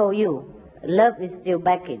she scolds you, love is still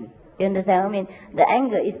back in. You understand what I mean? The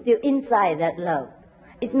anger is still inside that love.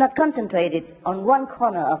 It's not concentrated on one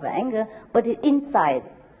corner of the anger, but it's inside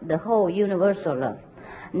the whole universal love.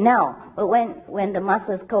 Now, but when the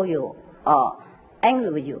master scolds you or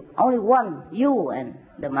angry with you, only one, you and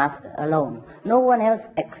the master alone. No one else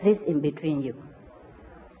exists in between you.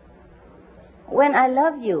 when I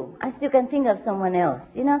love you, I still can think of someone else.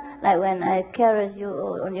 You know, like when I caress you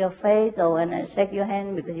on your face, or when I shake your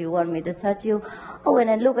hand because you want me to touch you, or when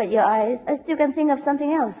I look at your eyes, I still can think of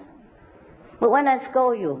something else. But when I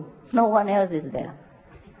scold you, no one else is there.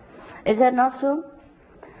 Is that not true?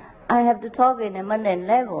 I have to talk in a mundane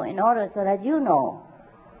level in order so that you know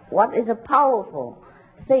what is a powerful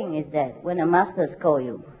thing is that when a master scolds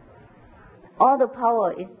you. All the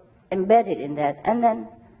power is embedded in that, and then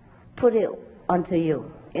put it onto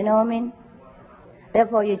you. You know what I mean?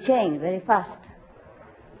 Therefore you change very fast.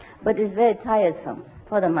 But it's very tiresome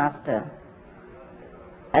for the master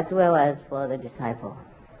as well as for the disciple.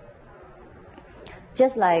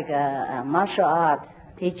 Just like a martial art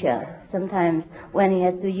teacher, sometimes when he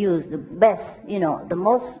has to use the best, the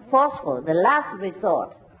most forceful, the last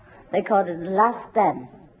resort, they call it the last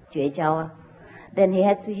dance, 绝招, then he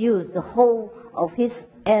had to use the whole of his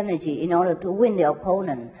energy in order to win the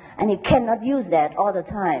opponent, and he cannot use that all the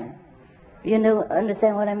time. You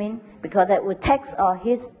understand what I mean? Because that would tax all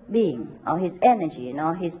his being, all his energy,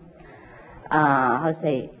 his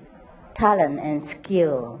talent and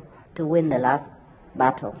skill to win the last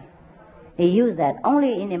battle. He used that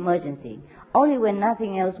only in emergency, only when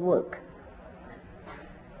nothing else worked.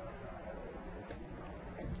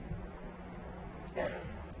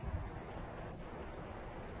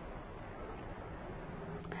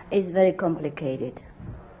 It's very complicated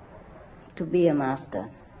to be a master.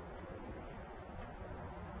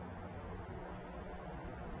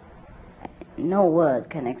 No words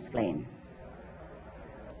can explain.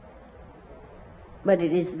 But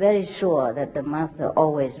it is very sure that the master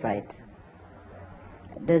always right.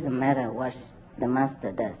 It doesn't matter what the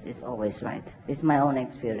master does, it's always right. It's my own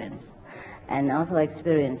experience. And also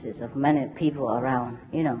experiences of many people around,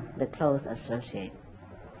 the close associates.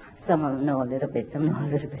 Some know a little bit, some know a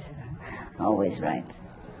little bit. Always right.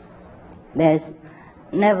 There's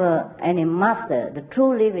never any master, the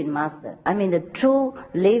true living master,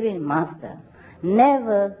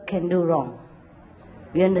 never can do wrong.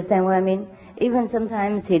 You understand what I mean? Even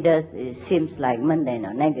sometimes he does, it seems like mundane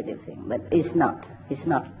or negative thing, but it's not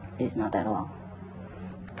at all.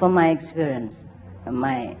 From my experience,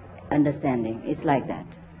 my understanding, it's like that.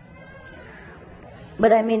 But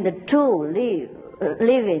the true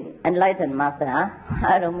living enlightened master,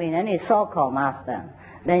 I don't mean any so-called master.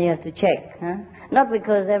 Then you have to check. Not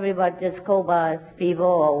because everybody just co-bars people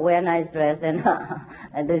or wear nice dress, then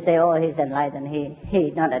and they say, oh, he's enlightened,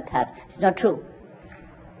 he's not attached. It's not true.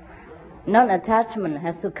 Non-attachment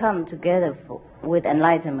has to come together with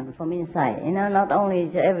enlightenment from inside. Not only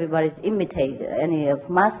is everybody's imitate any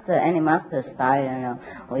master style,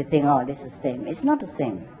 we think, oh, this is the same. It's not the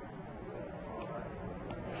same.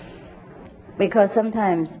 Because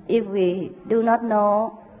sometimes if we do not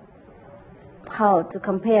know how to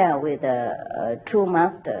compare with a true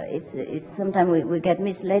master, it's sometimes we get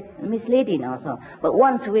misleading also. But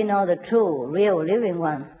once we know the true, real, living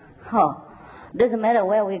one, doesn't matter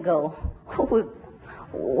where we go,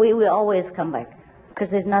 we will always come back, because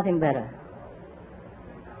there's nothing better.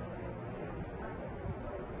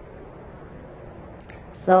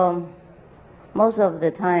 So most of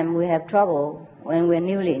the time we have trouble when we're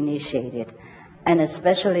newly initiated, and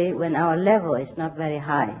especially when our level is not very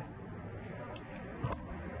high.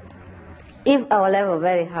 If our level is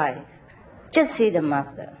very high, just see the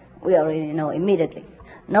master. We already know immediately.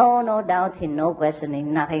 No doubting, no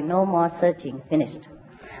questioning, nothing, no more searching, finished.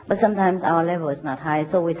 But sometimes our level is not high,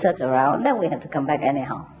 so we search around, then we have to come back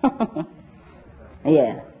anyhow.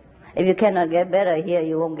 Yeah. If you cannot get better here,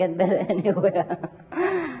 you won't get better anywhere.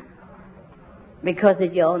 Because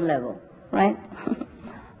it's your own level, right?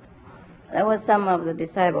 That was some of the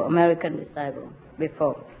disciples, American disciples,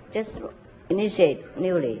 before. Just initiate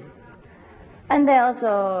newly. And they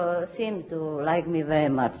also seem to like me very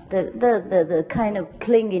much. The kind of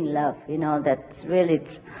clinging love, that's really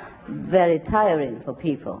very tiring for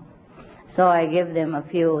people. So I give them a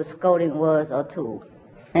few scolding words or two.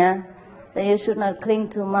 Yeah? So you should not cling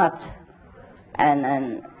too much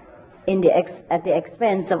and at the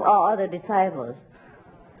expense of all other disciples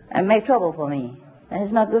and make trouble for me. And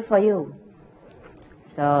it's not good for you.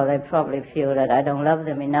 So they probably feel that I don't love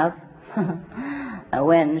them enough. I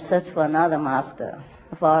went and searched for another master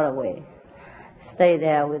far away. Stay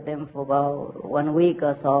there with them for about 1 week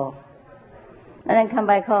or so. And then come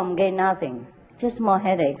back home, gain nothing. Just more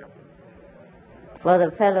headache for the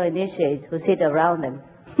fellow initiates who sit around them.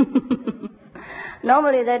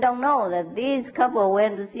 Normally they don't know that these couple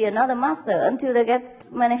went to see another master until they get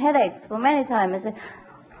many headaches for many times. They say,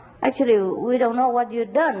 Actually, we don't know what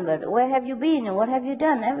you've done, but where have you been and what have you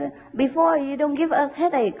done? Before, you don't give us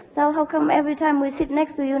headaches. So how come every time we sit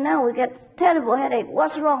next to you now, we get terrible headache?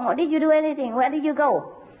 What's wrong? Or did you do anything? Where did you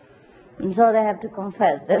go? And so they have to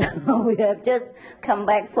confess that we have just come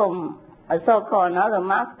back from a so-called another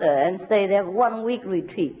master and stay there 1 week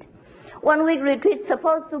retreat. 1 week retreat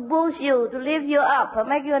supposed to boost you, to lift you up, and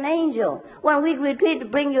make you an angel. 1 week retreat to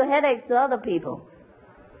bring you headaches to other people.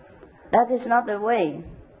 That is not the way.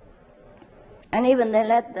 And even they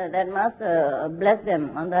let that master bless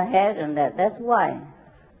them on the head and that. That's why.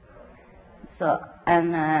 So,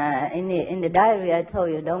 and in the diary I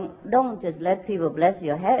told you, don't just let people bless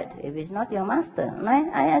your head if it's not your master. Right?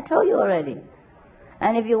 I told you already.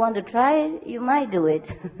 And if you want to try it, you might do it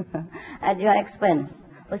at your expense.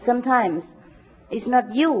 But sometimes it's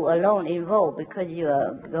not you alone involved, because you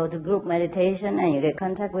go to group meditation and you get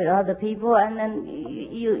contact with other people, and then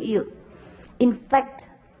you infect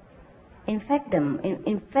them,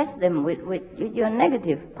 infest them with your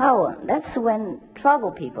negative power. That's when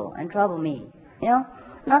trouble people and trouble me. You know,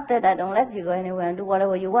 not that I don't let you go anywhere and do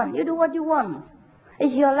whatever you want. You do what you want.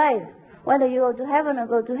 It's your life. Whether you go to heaven or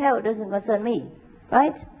go to hell, it doesn't concern me,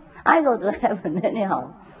 right? I go to heaven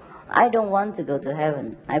anyhow. I don't want to go to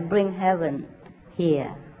heaven. I bring heaven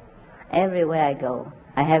here. Everywhere I go,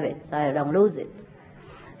 I have it, so I don't lose it.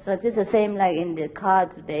 So it's just the same like in the car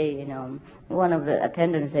today, you know, one of the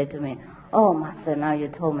attendants said to me, "Oh, Master, now you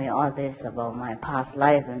told me all this about my past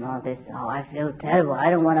life and all this. Oh, I feel terrible. I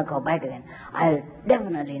don't want to go back again. I'll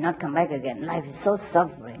definitely not come back again. Life is so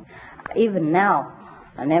suffering. Even now,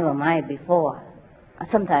 never mind before.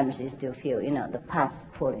 Sometimes you still feel, you know, the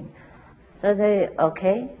past pulling." So I say,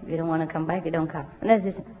 "Okay, if you don't want to come back, you don't come." And then they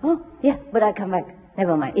say, "Oh, yeah, but I come back.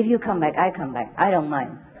 Never mind. If you come back, I come back. I don't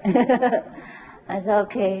mind." I said,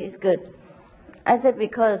 "Okay, it's good." I said,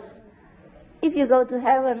 because if you go to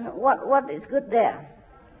heaven, what is good there?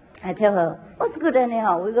 I tell her, what's good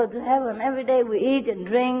anyhow? We go to heaven every day. We eat and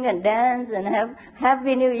drink and dance and have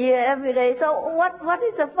Happy New Year every day. So what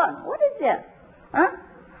is the fun? What is there? Huh?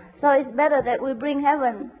 So it's better that we bring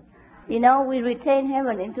heaven. You know, we retain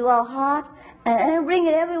heaven into our heart and bring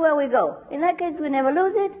it everywhere we go. In that case, we never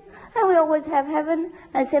lose it. And we always have heaven.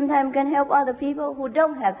 At the same time, can help other people who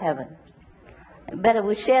don't have heaven. Better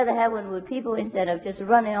we share the heaven with people instead of just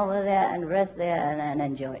running over there and rest there and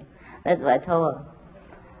enjoy. That's what I told her.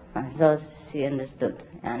 And so she understood.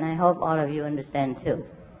 And I hope all of you understand too.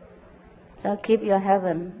 So keep your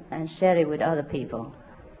heaven and share it with other people.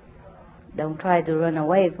 Don't try to run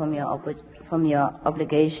away from your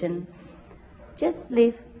obligation. Just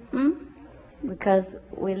live. Because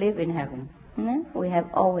we live in heaven. We have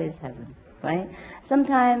always heaven. Right?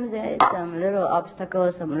 Sometimes there is some little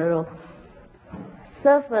obstacle, some little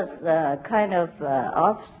surface kind of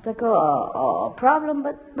obstacle or problem,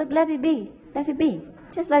 but let it be. Let it be.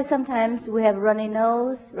 Just like sometimes we have runny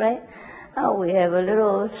nose, right? We have a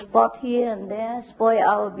little spot here and there, spoil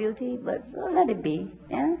our beauty, but let it be.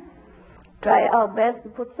 Yeah. Try our best to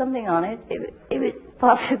put something on it, if it's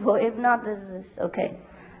possible. If not, this is okay.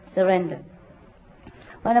 Surrender.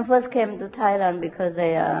 When I first came to Thailand, because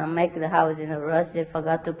they make the house in a rush, they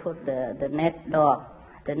forgot to put the net door,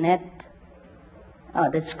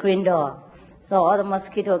 the screen door. So all the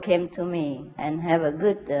mosquitoes came to me and have a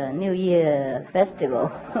good New Year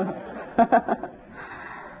festival.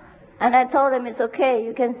 And I told them, it's okay,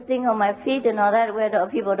 you can sting on my feet and all that where the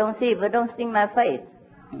people don't see, but don't sting my face.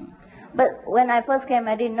 But when I first came,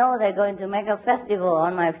 I didn't know they're going to make a festival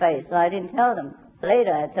on my face, so I didn't tell them.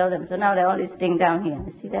 Later I told them, so now they only sting down here.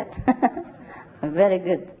 You see that? Very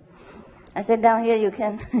good. I said, down here you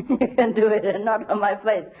can do it and not on my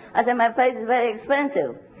face. I said, my face is very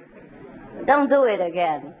expensive. Don't do it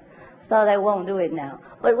again. So they won't do it now.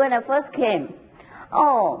 But when I first came,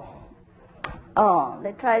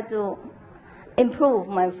 they tried to improve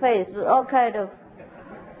my face with all kind of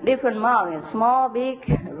different marks, small, big,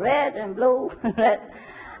 red and blue, red.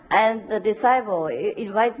 And the disciple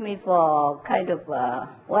invited me for kind of,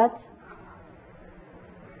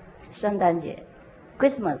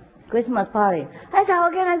 Christmas party. I said, how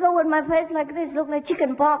can I go with my face like this? Look like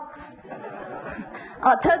chicken pox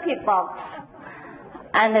or turkey pox.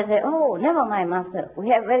 And they say, oh, never mind, Master. We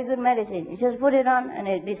have very good medicine. You just put it on and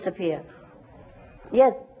it disappears.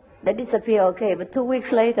 Yes, they disappear, okay, but 2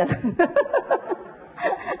 weeks later.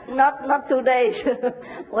 Not 2 days.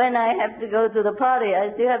 When I have to go to the party, I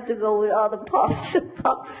still have to go with all the pox.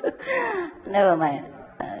 Never mind.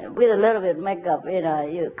 With a little bit of makeup,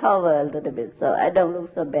 you cover a little bit, so I don't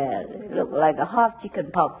look so bad. I look like a half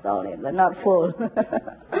chicken pox only, but not full.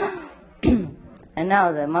 And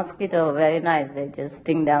now the mosquito, very nice. They just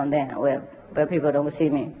sting down there where people don't see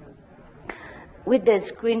me. with the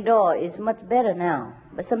screen door is much better now.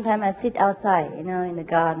 But sometimes I sit outside, in the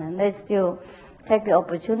garden, and they still take the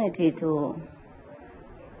opportunity to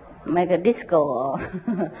make a disco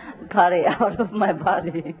or party out of my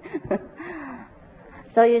body.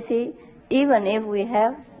 So you see, even if we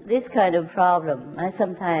have this kind of problem,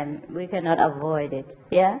 sometimes we cannot avoid it.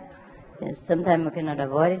 Yeah? Yes, sometimes we cannot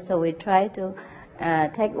avoid it, so we try to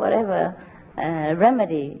take whatever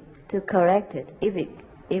remedy to correct it, if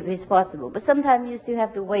it's possible. But sometimes you still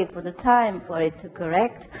have to wait for the time for it to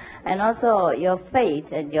correct, and also your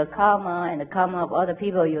fate and your karma and the karma of other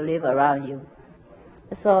people you live around you.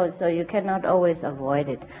 So you cannot always avoid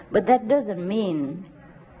it. But that doesn't mean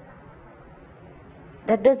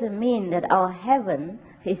that our heaven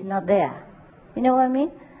is not there. You know what I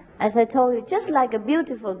mean? As I told you, just like a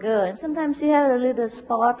beautiful girl, and sometimes you have a little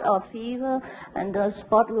spot or fever, and the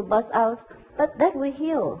spot will bust out, but that will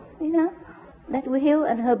heal, that will heal,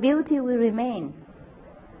 and her beauty will remain.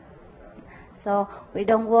 So we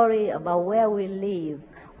don't worry about where we live,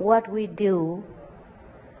 what we do,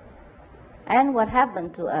 and what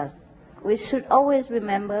happened to us. We should always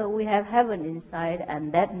remember we have heaven inside,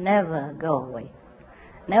 and that never go away.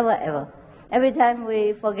 Never ever. Every time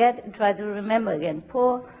we forget, try to remember again.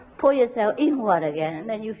 Pour yourself inward again, and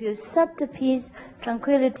then you feel such a peace,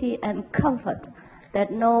 tranquility, and comfort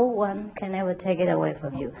that no one can ever take it away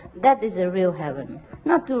from you. That is a real heaven.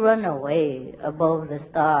 Not to run away above the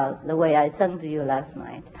stars, the way I sang to you last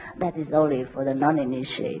night. That is only for the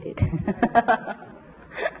non-initiated.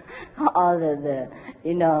 All the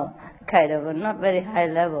kind of not very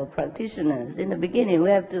high-level practitioners. In the beginning,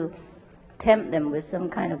 we have to tempt them with some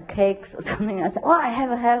kind of cakes or something. I say, I have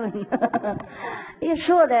a heaven. Yeah,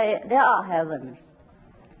 sure, there are heavens.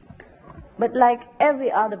 But like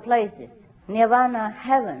every other places, Nirvana,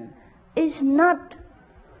 heaven, is not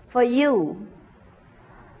for you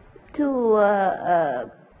to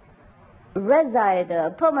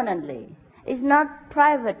reside permanently. It's not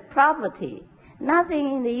private property.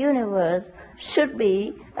 Nothing in the universe should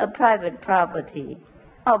be a private property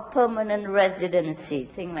or permanent residency,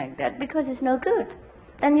 thing like that, because it's no good.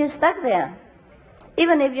 Then you're stuck there.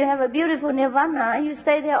 Even if you have a beautiful nirvana, you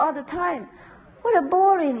stay there all the time. What a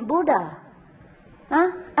boring Buddha.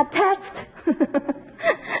 Huh? Attached.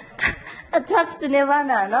 Attached to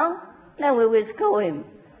nirvana, no? Then we will scold him.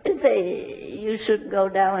 They say, you should go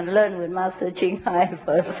down and learn with Master Ching Hai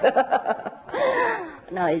first.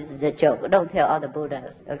 No, it's a joke. Don't tell other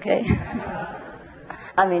Buddhas, okay?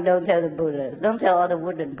 I mean, don't tell the Buddhas. Don't tell all the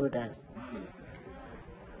wooden Buddhas.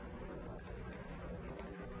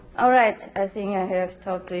 All right, I think I have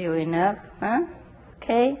talked to you enough, huh?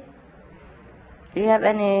 Okay. Do you have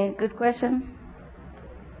any good question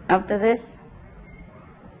after this?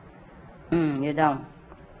 You don't.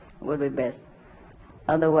 Would be best.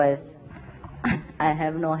 Otherwise, I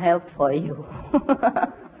have no help for you.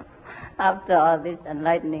 After all this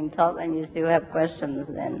enlightening talk and you still have questions,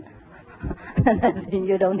 then I think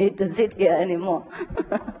you don't need to sit here anymore.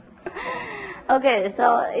 Okay,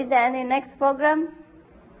 so is there any next program?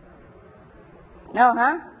 No,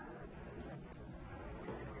 huh?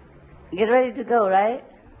 Get ready to go, right?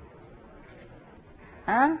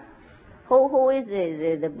 Huh? Who is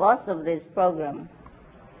the boss of this program?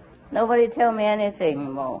 Nobody tell me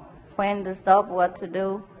anything more. When to stop, what to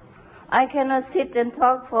do. I cannot sit and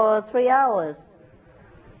talk for 3 hours.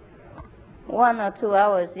 1 or 2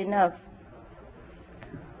 hours enough.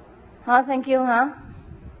 Oh, thank you, huh?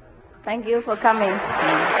 Thank you for coming.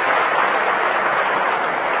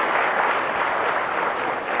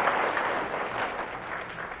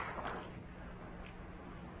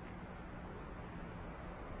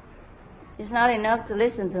 It's not enough to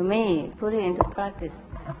listen to me. Put it into practice.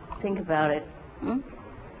 Think about it.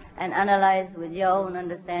 And analyze with your own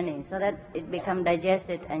understanding so that it becomes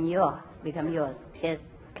digested and become yours. Yes,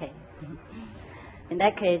 okay. In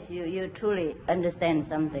that case, you truly understand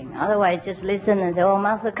something. Otherwise, just listen and say,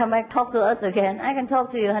 Master, come back, talk to us again. I can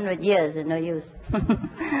talk to you 100 years, it's no use.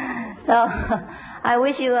 So, I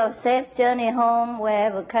wish you a safe journey home,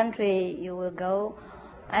 wherever country you will go.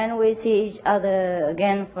 And we see each other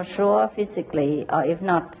again for sure, physically, or if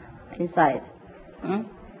not, inside.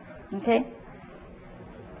 Okay?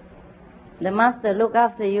 The Master look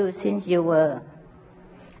after you since you were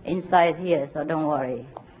inside here, so don't worry.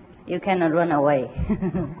 You cannot run away.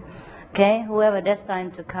 Okay? Whoever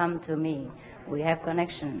destined to come to me, we have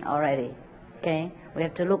connection already. Okay? We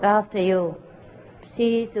have to look after you.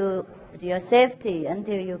 See to your safety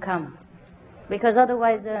until you come. Because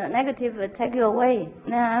otherwise the negative will take you away.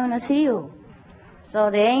 Now I want to see you. So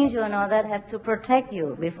the angel and all that have to protect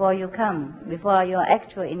you before you come, before your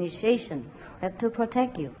actual initiation. Have to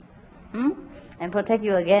protect you. and protect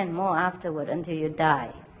you again more afterward until you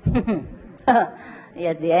die.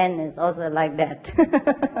 At the end, it's also like that.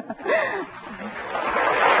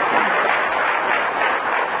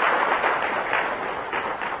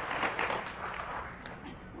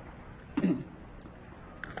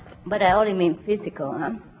 But I only mean physical,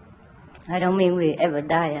 huh? I don't mean we ever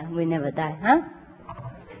die, huh? We never die, huh?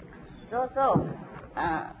 So,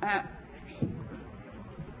 I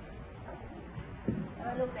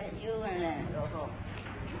look at you and then go home.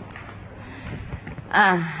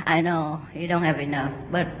 I know you don't have enough,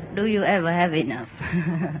 but do you ever have enough?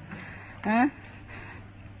 Huh?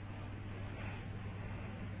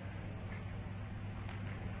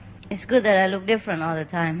 It's good that I look different all the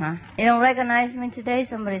time, huh? You don't recognize me today?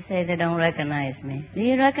 Somebody say they don't recognize me. Do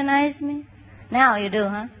you recognize me? Now you do,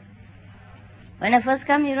 huh? When I first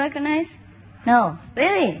come, you recognize? No.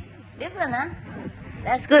 Really? Different, huh?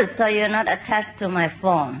 That's good, so you're not attached to my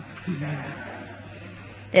form.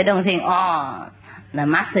 They don't think, oh, the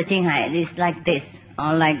Master Ching Hai is like this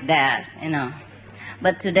or like that, you know.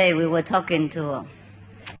 But today we were talking to,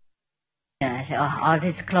 I said, oh, all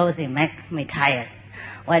this clothing make me tired.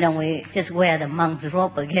 Why don't we just wear the monk's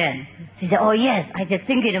robe again? She said, oh yes, I just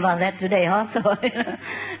thinking about that today also.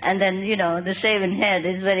 And then, you know, the shaven head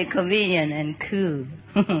is very convenient and cool.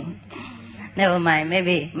 Never mind,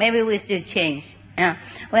 maybe we still change. Yeah.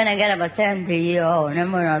 When I get about 70 years old,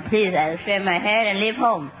 no, please, I'll shave my head and leave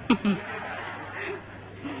home.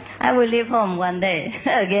 I will leave home one day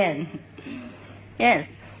again. Yes.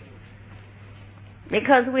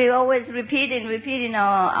 Because we always repeating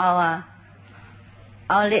our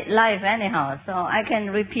life anyhow, so I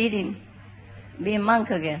can repeat it, be a monk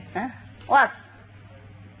again. Huh? What?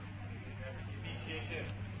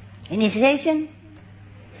 Initiation?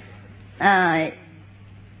 I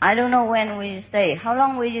don't know when will you stay. How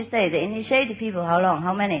long will you stay? The initiated people, how long?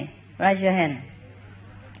 How many? Raise your hand.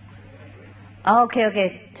 Oh,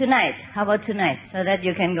 okay. Tonight. How about tonight? So that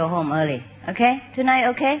you can go home early. Okay? Tonight,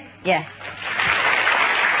 okay? Yeah.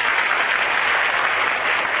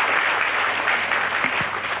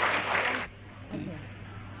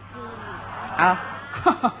 Oh.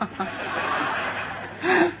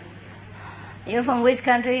 You're from which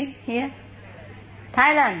country here?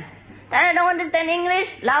 Thailand. Thailand don't understand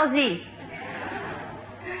English? Lousy.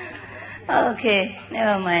 Okay,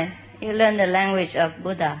 never mind. You learn the language of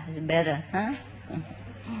Buddha. It's better, huh?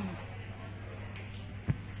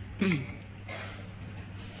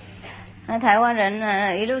 那台湾人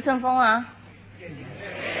呢，一路顺风啊。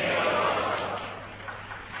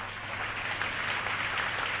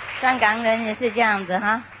香港人也是这样子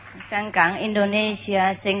哈，香港、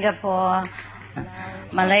Indonesia、Singapore、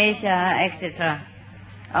Malaysia, etc.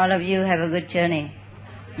 All of you have a good journey.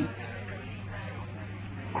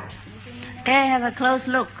 Okay, have a close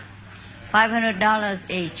look. $500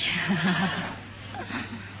 each.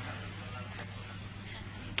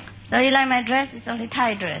 So you like my dress? It's only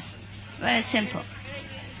Thai dress. Very simple.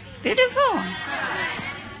 Beautiful.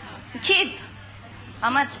 Cheap.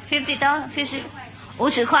 How much? $50?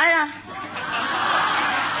 50块啦。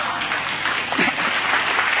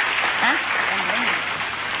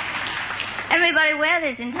Everybody wear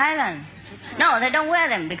this in Thailand. No, they don't wear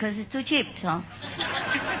them because it's too cheap. So,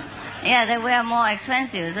 yeah, they wear more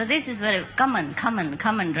expensive. So this is very common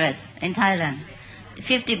dress in Thailand.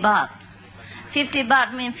 50 baht. 50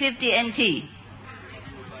 baht means 50 NT.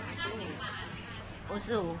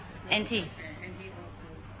 55 NT.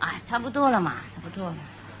 啊，差不多了嘛，差不多了。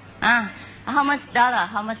How much dollar?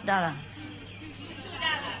 How much dollar?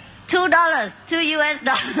 $2, $2 US.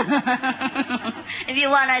 If you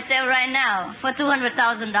want, I sell right now for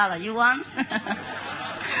 $200,000. You want?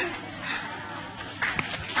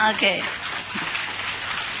 Okay.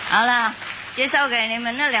 好了，介绍给你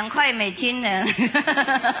们那2块美金的，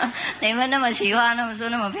你们那么喜欢，那么说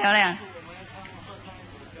那么漂亮。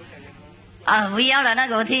啊，不要了，那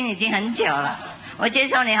个我听已经很久了。我介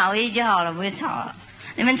绍你好意就好了，不会吵了。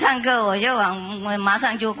你们唱歌，我马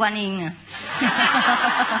上就关音了。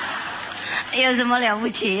有什么了不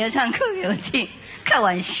起？要唱歌给我听？开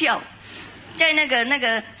玩笑，在那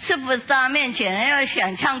个 superstar 面前要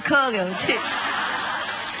想唱歌给我听。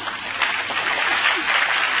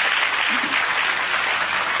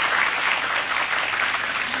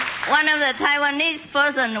One of the Taiwanese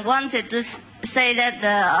person wanted to say that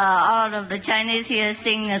all of the Chinese here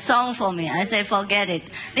sing a song for me. I say, forget it.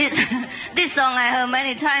 This song I heard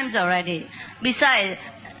many times already. Besides,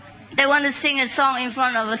 they want to sing a song in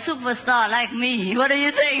front of a superstar like me. What do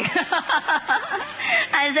you think?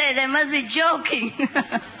 I say, they must be joking.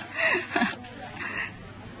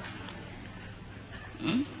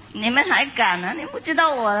 你们还敢啊？你不知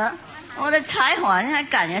道我了。我的才华，你还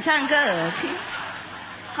敢呀唱歌听？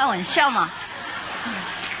开玩笑嘛，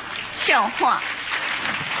笑话。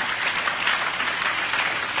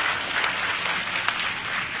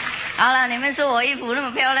好了，你们说我衣服那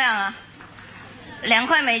么漂亮啊，2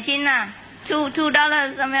块美金呐，$2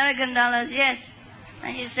 American dollars, yes.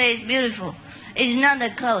 And you say it's beautiful. It's not the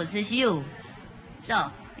clothes, it's you.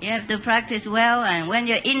 So you have to practice well, and when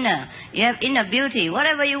you're inner, you have inner beauty.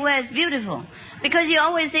 Whatever you wear is beautiful. Because you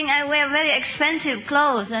always think I wear very expensive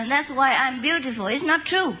clothes, and that's why I'm beautiful. It's not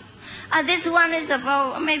true. This one is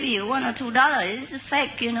about maybe $1 or $2. It's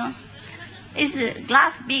fake, you know. It's a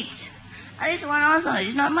glass beads. This one also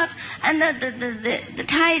is not much. And the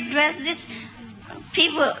Thai dress, the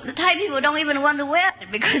Thai people don't even want to wear it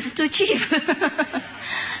because it's too cheap.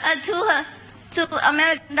 $2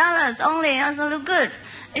 American dollars only also look good.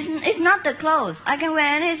 It's not the clothes. I can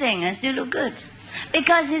wear anything and still look good.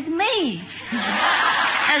 Because it's me.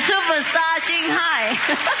 A superstar Shanghai.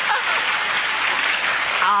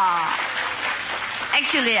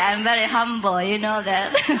 Actually, I'm very humble, you know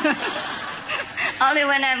that. Only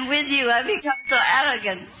when I'm with you, I become so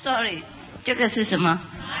arrogant. Sorry. 这个是什么？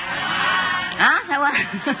啊，台湾。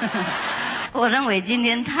我认为今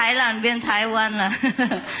天台南变台湾了，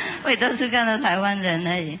我也都是看到台湾人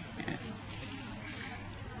而已。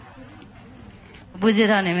不知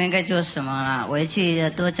道你们该做什么了，回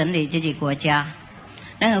去多整理自己国家，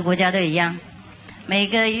任何国家都一样。每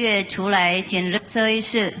个月出来捡垃圾一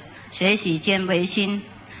次，学习见微心，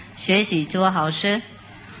学习做好事，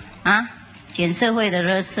啊，捡社会的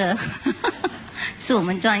垃圾，是我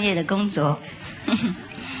们专业的工作。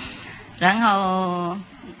然后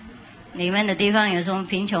你们的地方有什么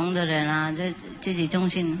贫穷的人啊，就自己中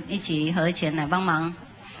心一起合钱来帮忙，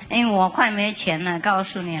因为我快没钱了，告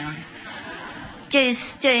诉你啊。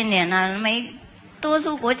这一年啊，多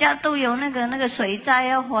数国家都有那个水灾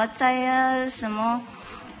啊、火灾啊，什么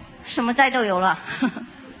灾都有了，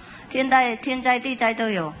天灾地灾都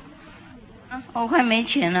有。我快没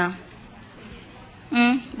钱了。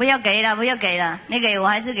不要给了，你给我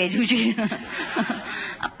还是给出去，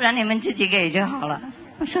不然你们自己给就好了。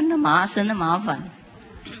生的麻烦。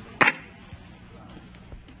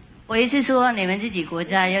我意思说，你们自己国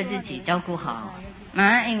家要自己照顾好。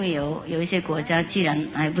因为有一些国家既然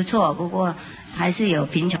还不错，不过还是有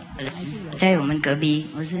贫穷的人，在我们隔壁，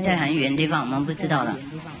我是在很远的地方，我们不知道的。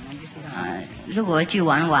如果去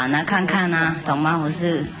玩啊，看看啊，懂吗？我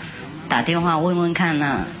是打电话问问看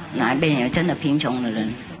啊，哪边有真的贫穷的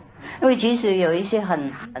人？因为即使有一些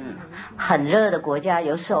很热的国家，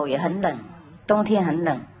有时候也很冷，冬天很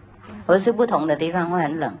冷，或是不同的地方会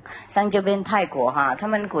很冷。像这边泰国哈，他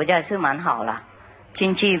们国家是蛮好啦。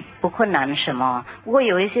经济不困难什么，不过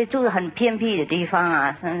有一些住得很偏僻的地方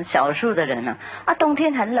啊，像少数的人啊，冬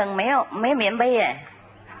天很冷，没有棉被耶，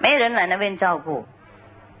没人来那边照顾，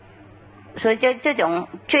所以这种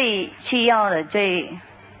最需要的、最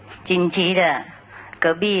紧急的，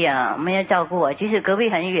隔壁啊没有照顾啊，即使隔壁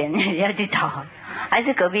很远要去找，还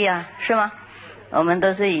是隔壁啊，是吗？我们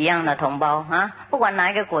都是一样的同胞啊，不管哪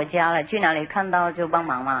一个国家了，去哪里看到就帮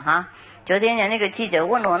忙嘛哈。昨天有那个记者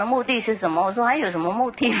问我的目的是什么，我说还有什么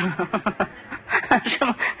目的吗？什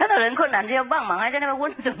么看到人困难就要帮忙，还在那边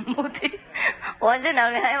问什么目的？我在哪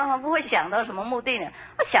里还不会想到什么目的呢？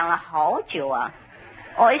我想了好久啊，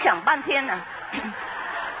我一想半天呢。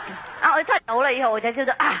我太熟了以后，我才知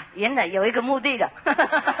道啊，原来有一个目的的。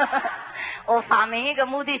我发明一个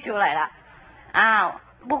目的出来了啊，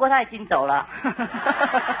不过他已经走了。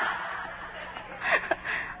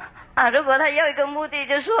如果他有一个目的，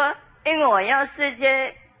就说。因为我要世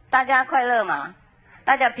界大家快乐嘛，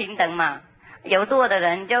大家平等嘛，有多的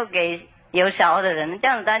人就给有少的人，这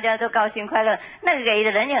样大家都高兴快乐。那个给的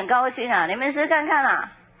人也很高兴啊，你们试看看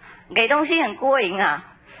啊，给东西很过瘾啊。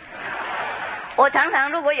我常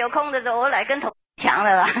常如果有空的时候，我来跟同抢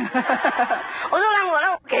的啦。我说让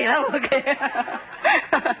我给。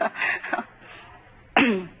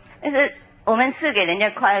但是我们是给人家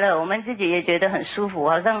快乐，我们自己也觉得很舒服，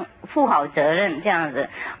好像负好责任这样子。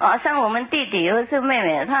像我们弟弟或是妹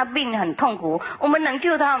妹，他病很痛苦，我们能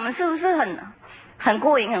救他，我们是不是很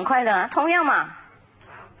过瘾、很快乐啊？同样嘛，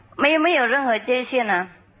没有任何界限啊。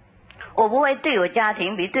我不会对我家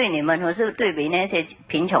庭比对你们，或是对比那些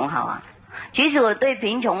贫穷好啊。其实我对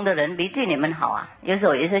贫穷的人比对你们好啊，有时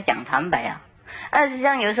候也是讲坦白啊。但是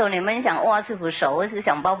像有时候你们想握师傅手，或是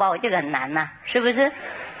想抱抱，这个很难呐，是不是？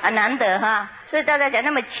难得哈，所以大家讲那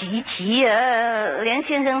么齐连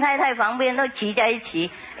先生太太旁边都齐在一起，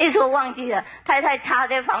一说忘记了，太太插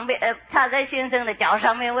在旁边，插在先生的脚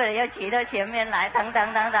上面，为了要骑到前面来，等，这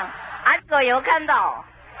个有看到，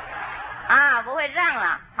不会让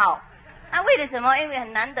了，好，啊，为了什么？因为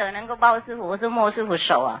很难得能够抱师傅，我是摸师傅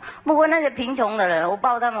手啊。不过那些贫穷的人，我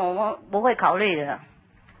抱他们，我不会考虑的。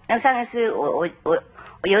那上一次我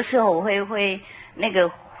有时候我会那个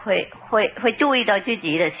会注意到自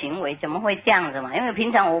己的行为，怎么会这样子嘛？因为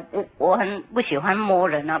平常我很不喜欢摸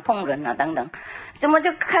人啊、碰人啊等等，怎么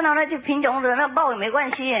就看到那些贫穷的人，那抱也没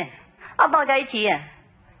关系耶，啊抱在一起耶。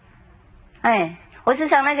哎，我是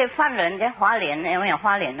像那些犯人在花莲，有没有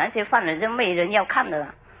花莲那些犯人就没人要看的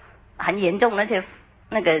了。很严重，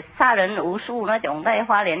那个杀人无数那种在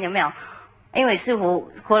花莲有没有？因为师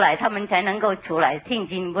傅过来，他们才能够出来听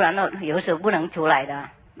经，不然有时候不能出来的，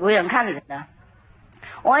没人看人的。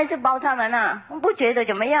我还是包他们啊，我不觉得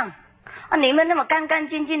怎么样啊！你们那么干干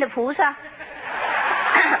净净的菩萨，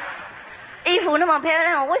衣服那么漂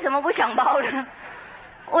亮，我为什么不想包呢？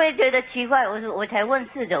我也觉得奇怪，我才问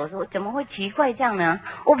侍者，我说怎么会奇怪这样呢？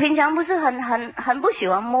我平常不是很不喜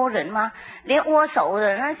欢摸人吗？连握手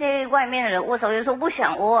的那些外面的人握手，有时候不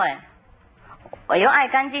想握哎，我又爱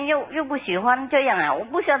干净又不喜欢这样啊，我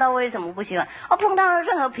不晓得为什么不喜欢。我碰到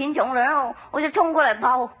任何贫穷人，然后我就冲过来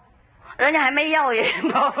包，人家还没要也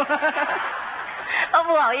包，哦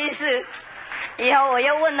不好意思，以后我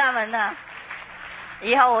又问他们了。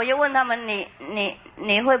以后我就问他们，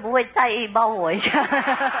你会不会在意包我一下？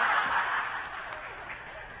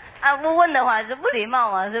啊，不问的话是不礼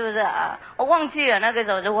貌嘛，是不是啊？我忘记了，那个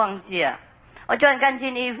时候就忘记了。我穿干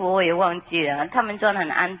净衣服我也忘记了，他们穿很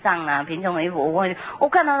肮脏啊，贫穷的衣服我忘记。我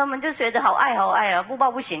看到他们就觉得好爱好爱啊，不包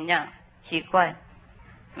不行这样，奇怪。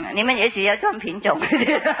你们也许要穿贫穷一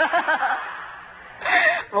点。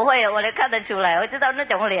不会，我都看得出来，我知道那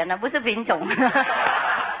种脸呢，不是贫穷。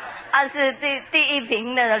是第一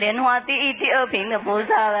瓶的莲花，第二瓶的菩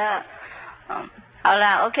萨了。好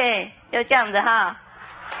了 ，OK， 就这样子哈。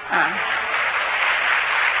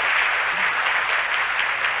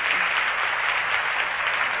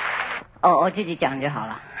我自己讲就好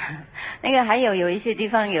了。那个还有一些地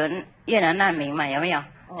方有越南难民嘛，有没有？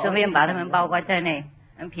顺便把他们包括在内，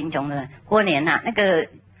很贫穷的。过年呐，那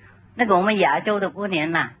个我们亚洲的过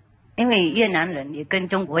年呐。因为越南人也跟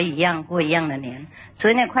中国一样过一样的年，所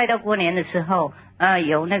以呢，快到过年的时候，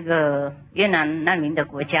有那个越南难民的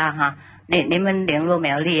国家哈，你们联络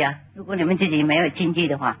苗栗啊，如果你们自己没有经济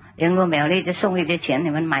的话，联络苗栗就送一些钱，你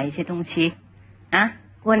们买一些东西啊，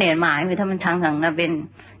过年嘛，因为他们常常那边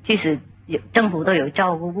即使政府都有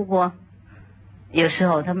照顾，不过有时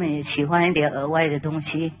候他们也喜欢一点额外的东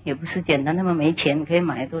西，也不是简单，他们没钱可以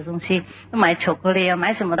买多东西，买巧克力啊，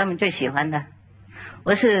买什么他们最喜欢的，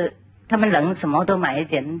我是。他们冷什么都买一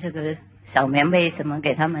点这个小棉被什么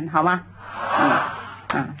给他们好吗？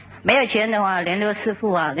没有钱的话联络师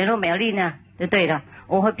傅啊，联络苗栗呢就对了，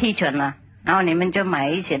我会批准了，然后你们就买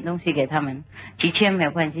一些东西给他们，几千没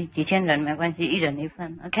有关系，几千人没关系，一人一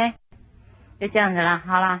份 ，OK， 就这样子啦，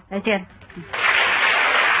好啦，再见。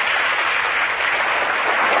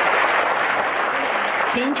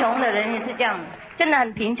贫穷的人也是这样，真的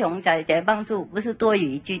很贫穷才帮助，不是多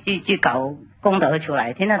余去搞功德出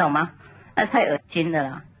来，听得懂吗？那太恶心的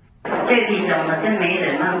了。最贫穷了，真没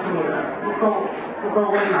人帮助了，不够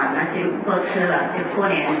温暖了，就不够吃了，就过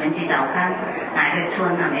年你们去找看哪个村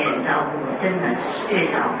啊没人照顾，真的最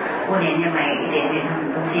少过年就买一点给他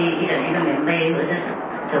们东西，一人一个棉被或者是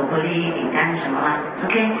巧克力、饼干什么了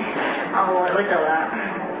 ，OK？ 好，我走了。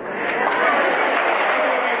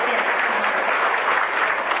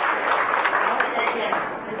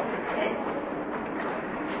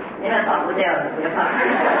你们跑不掉了，别怕，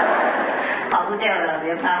跑不掉了，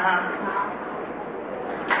别怕哈。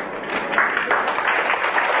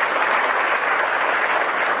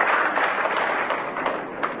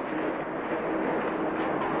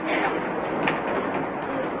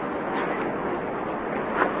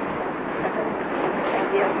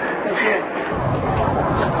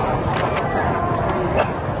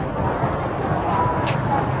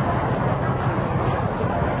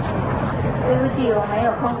对不起，我没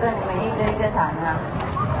有空跟你们一个一个谈啊。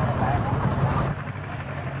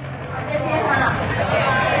再见哈。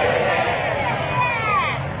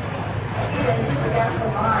一人就是这样什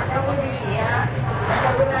么啊，照顾自己啊，照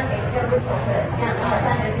顾那里，照顾穷人这样。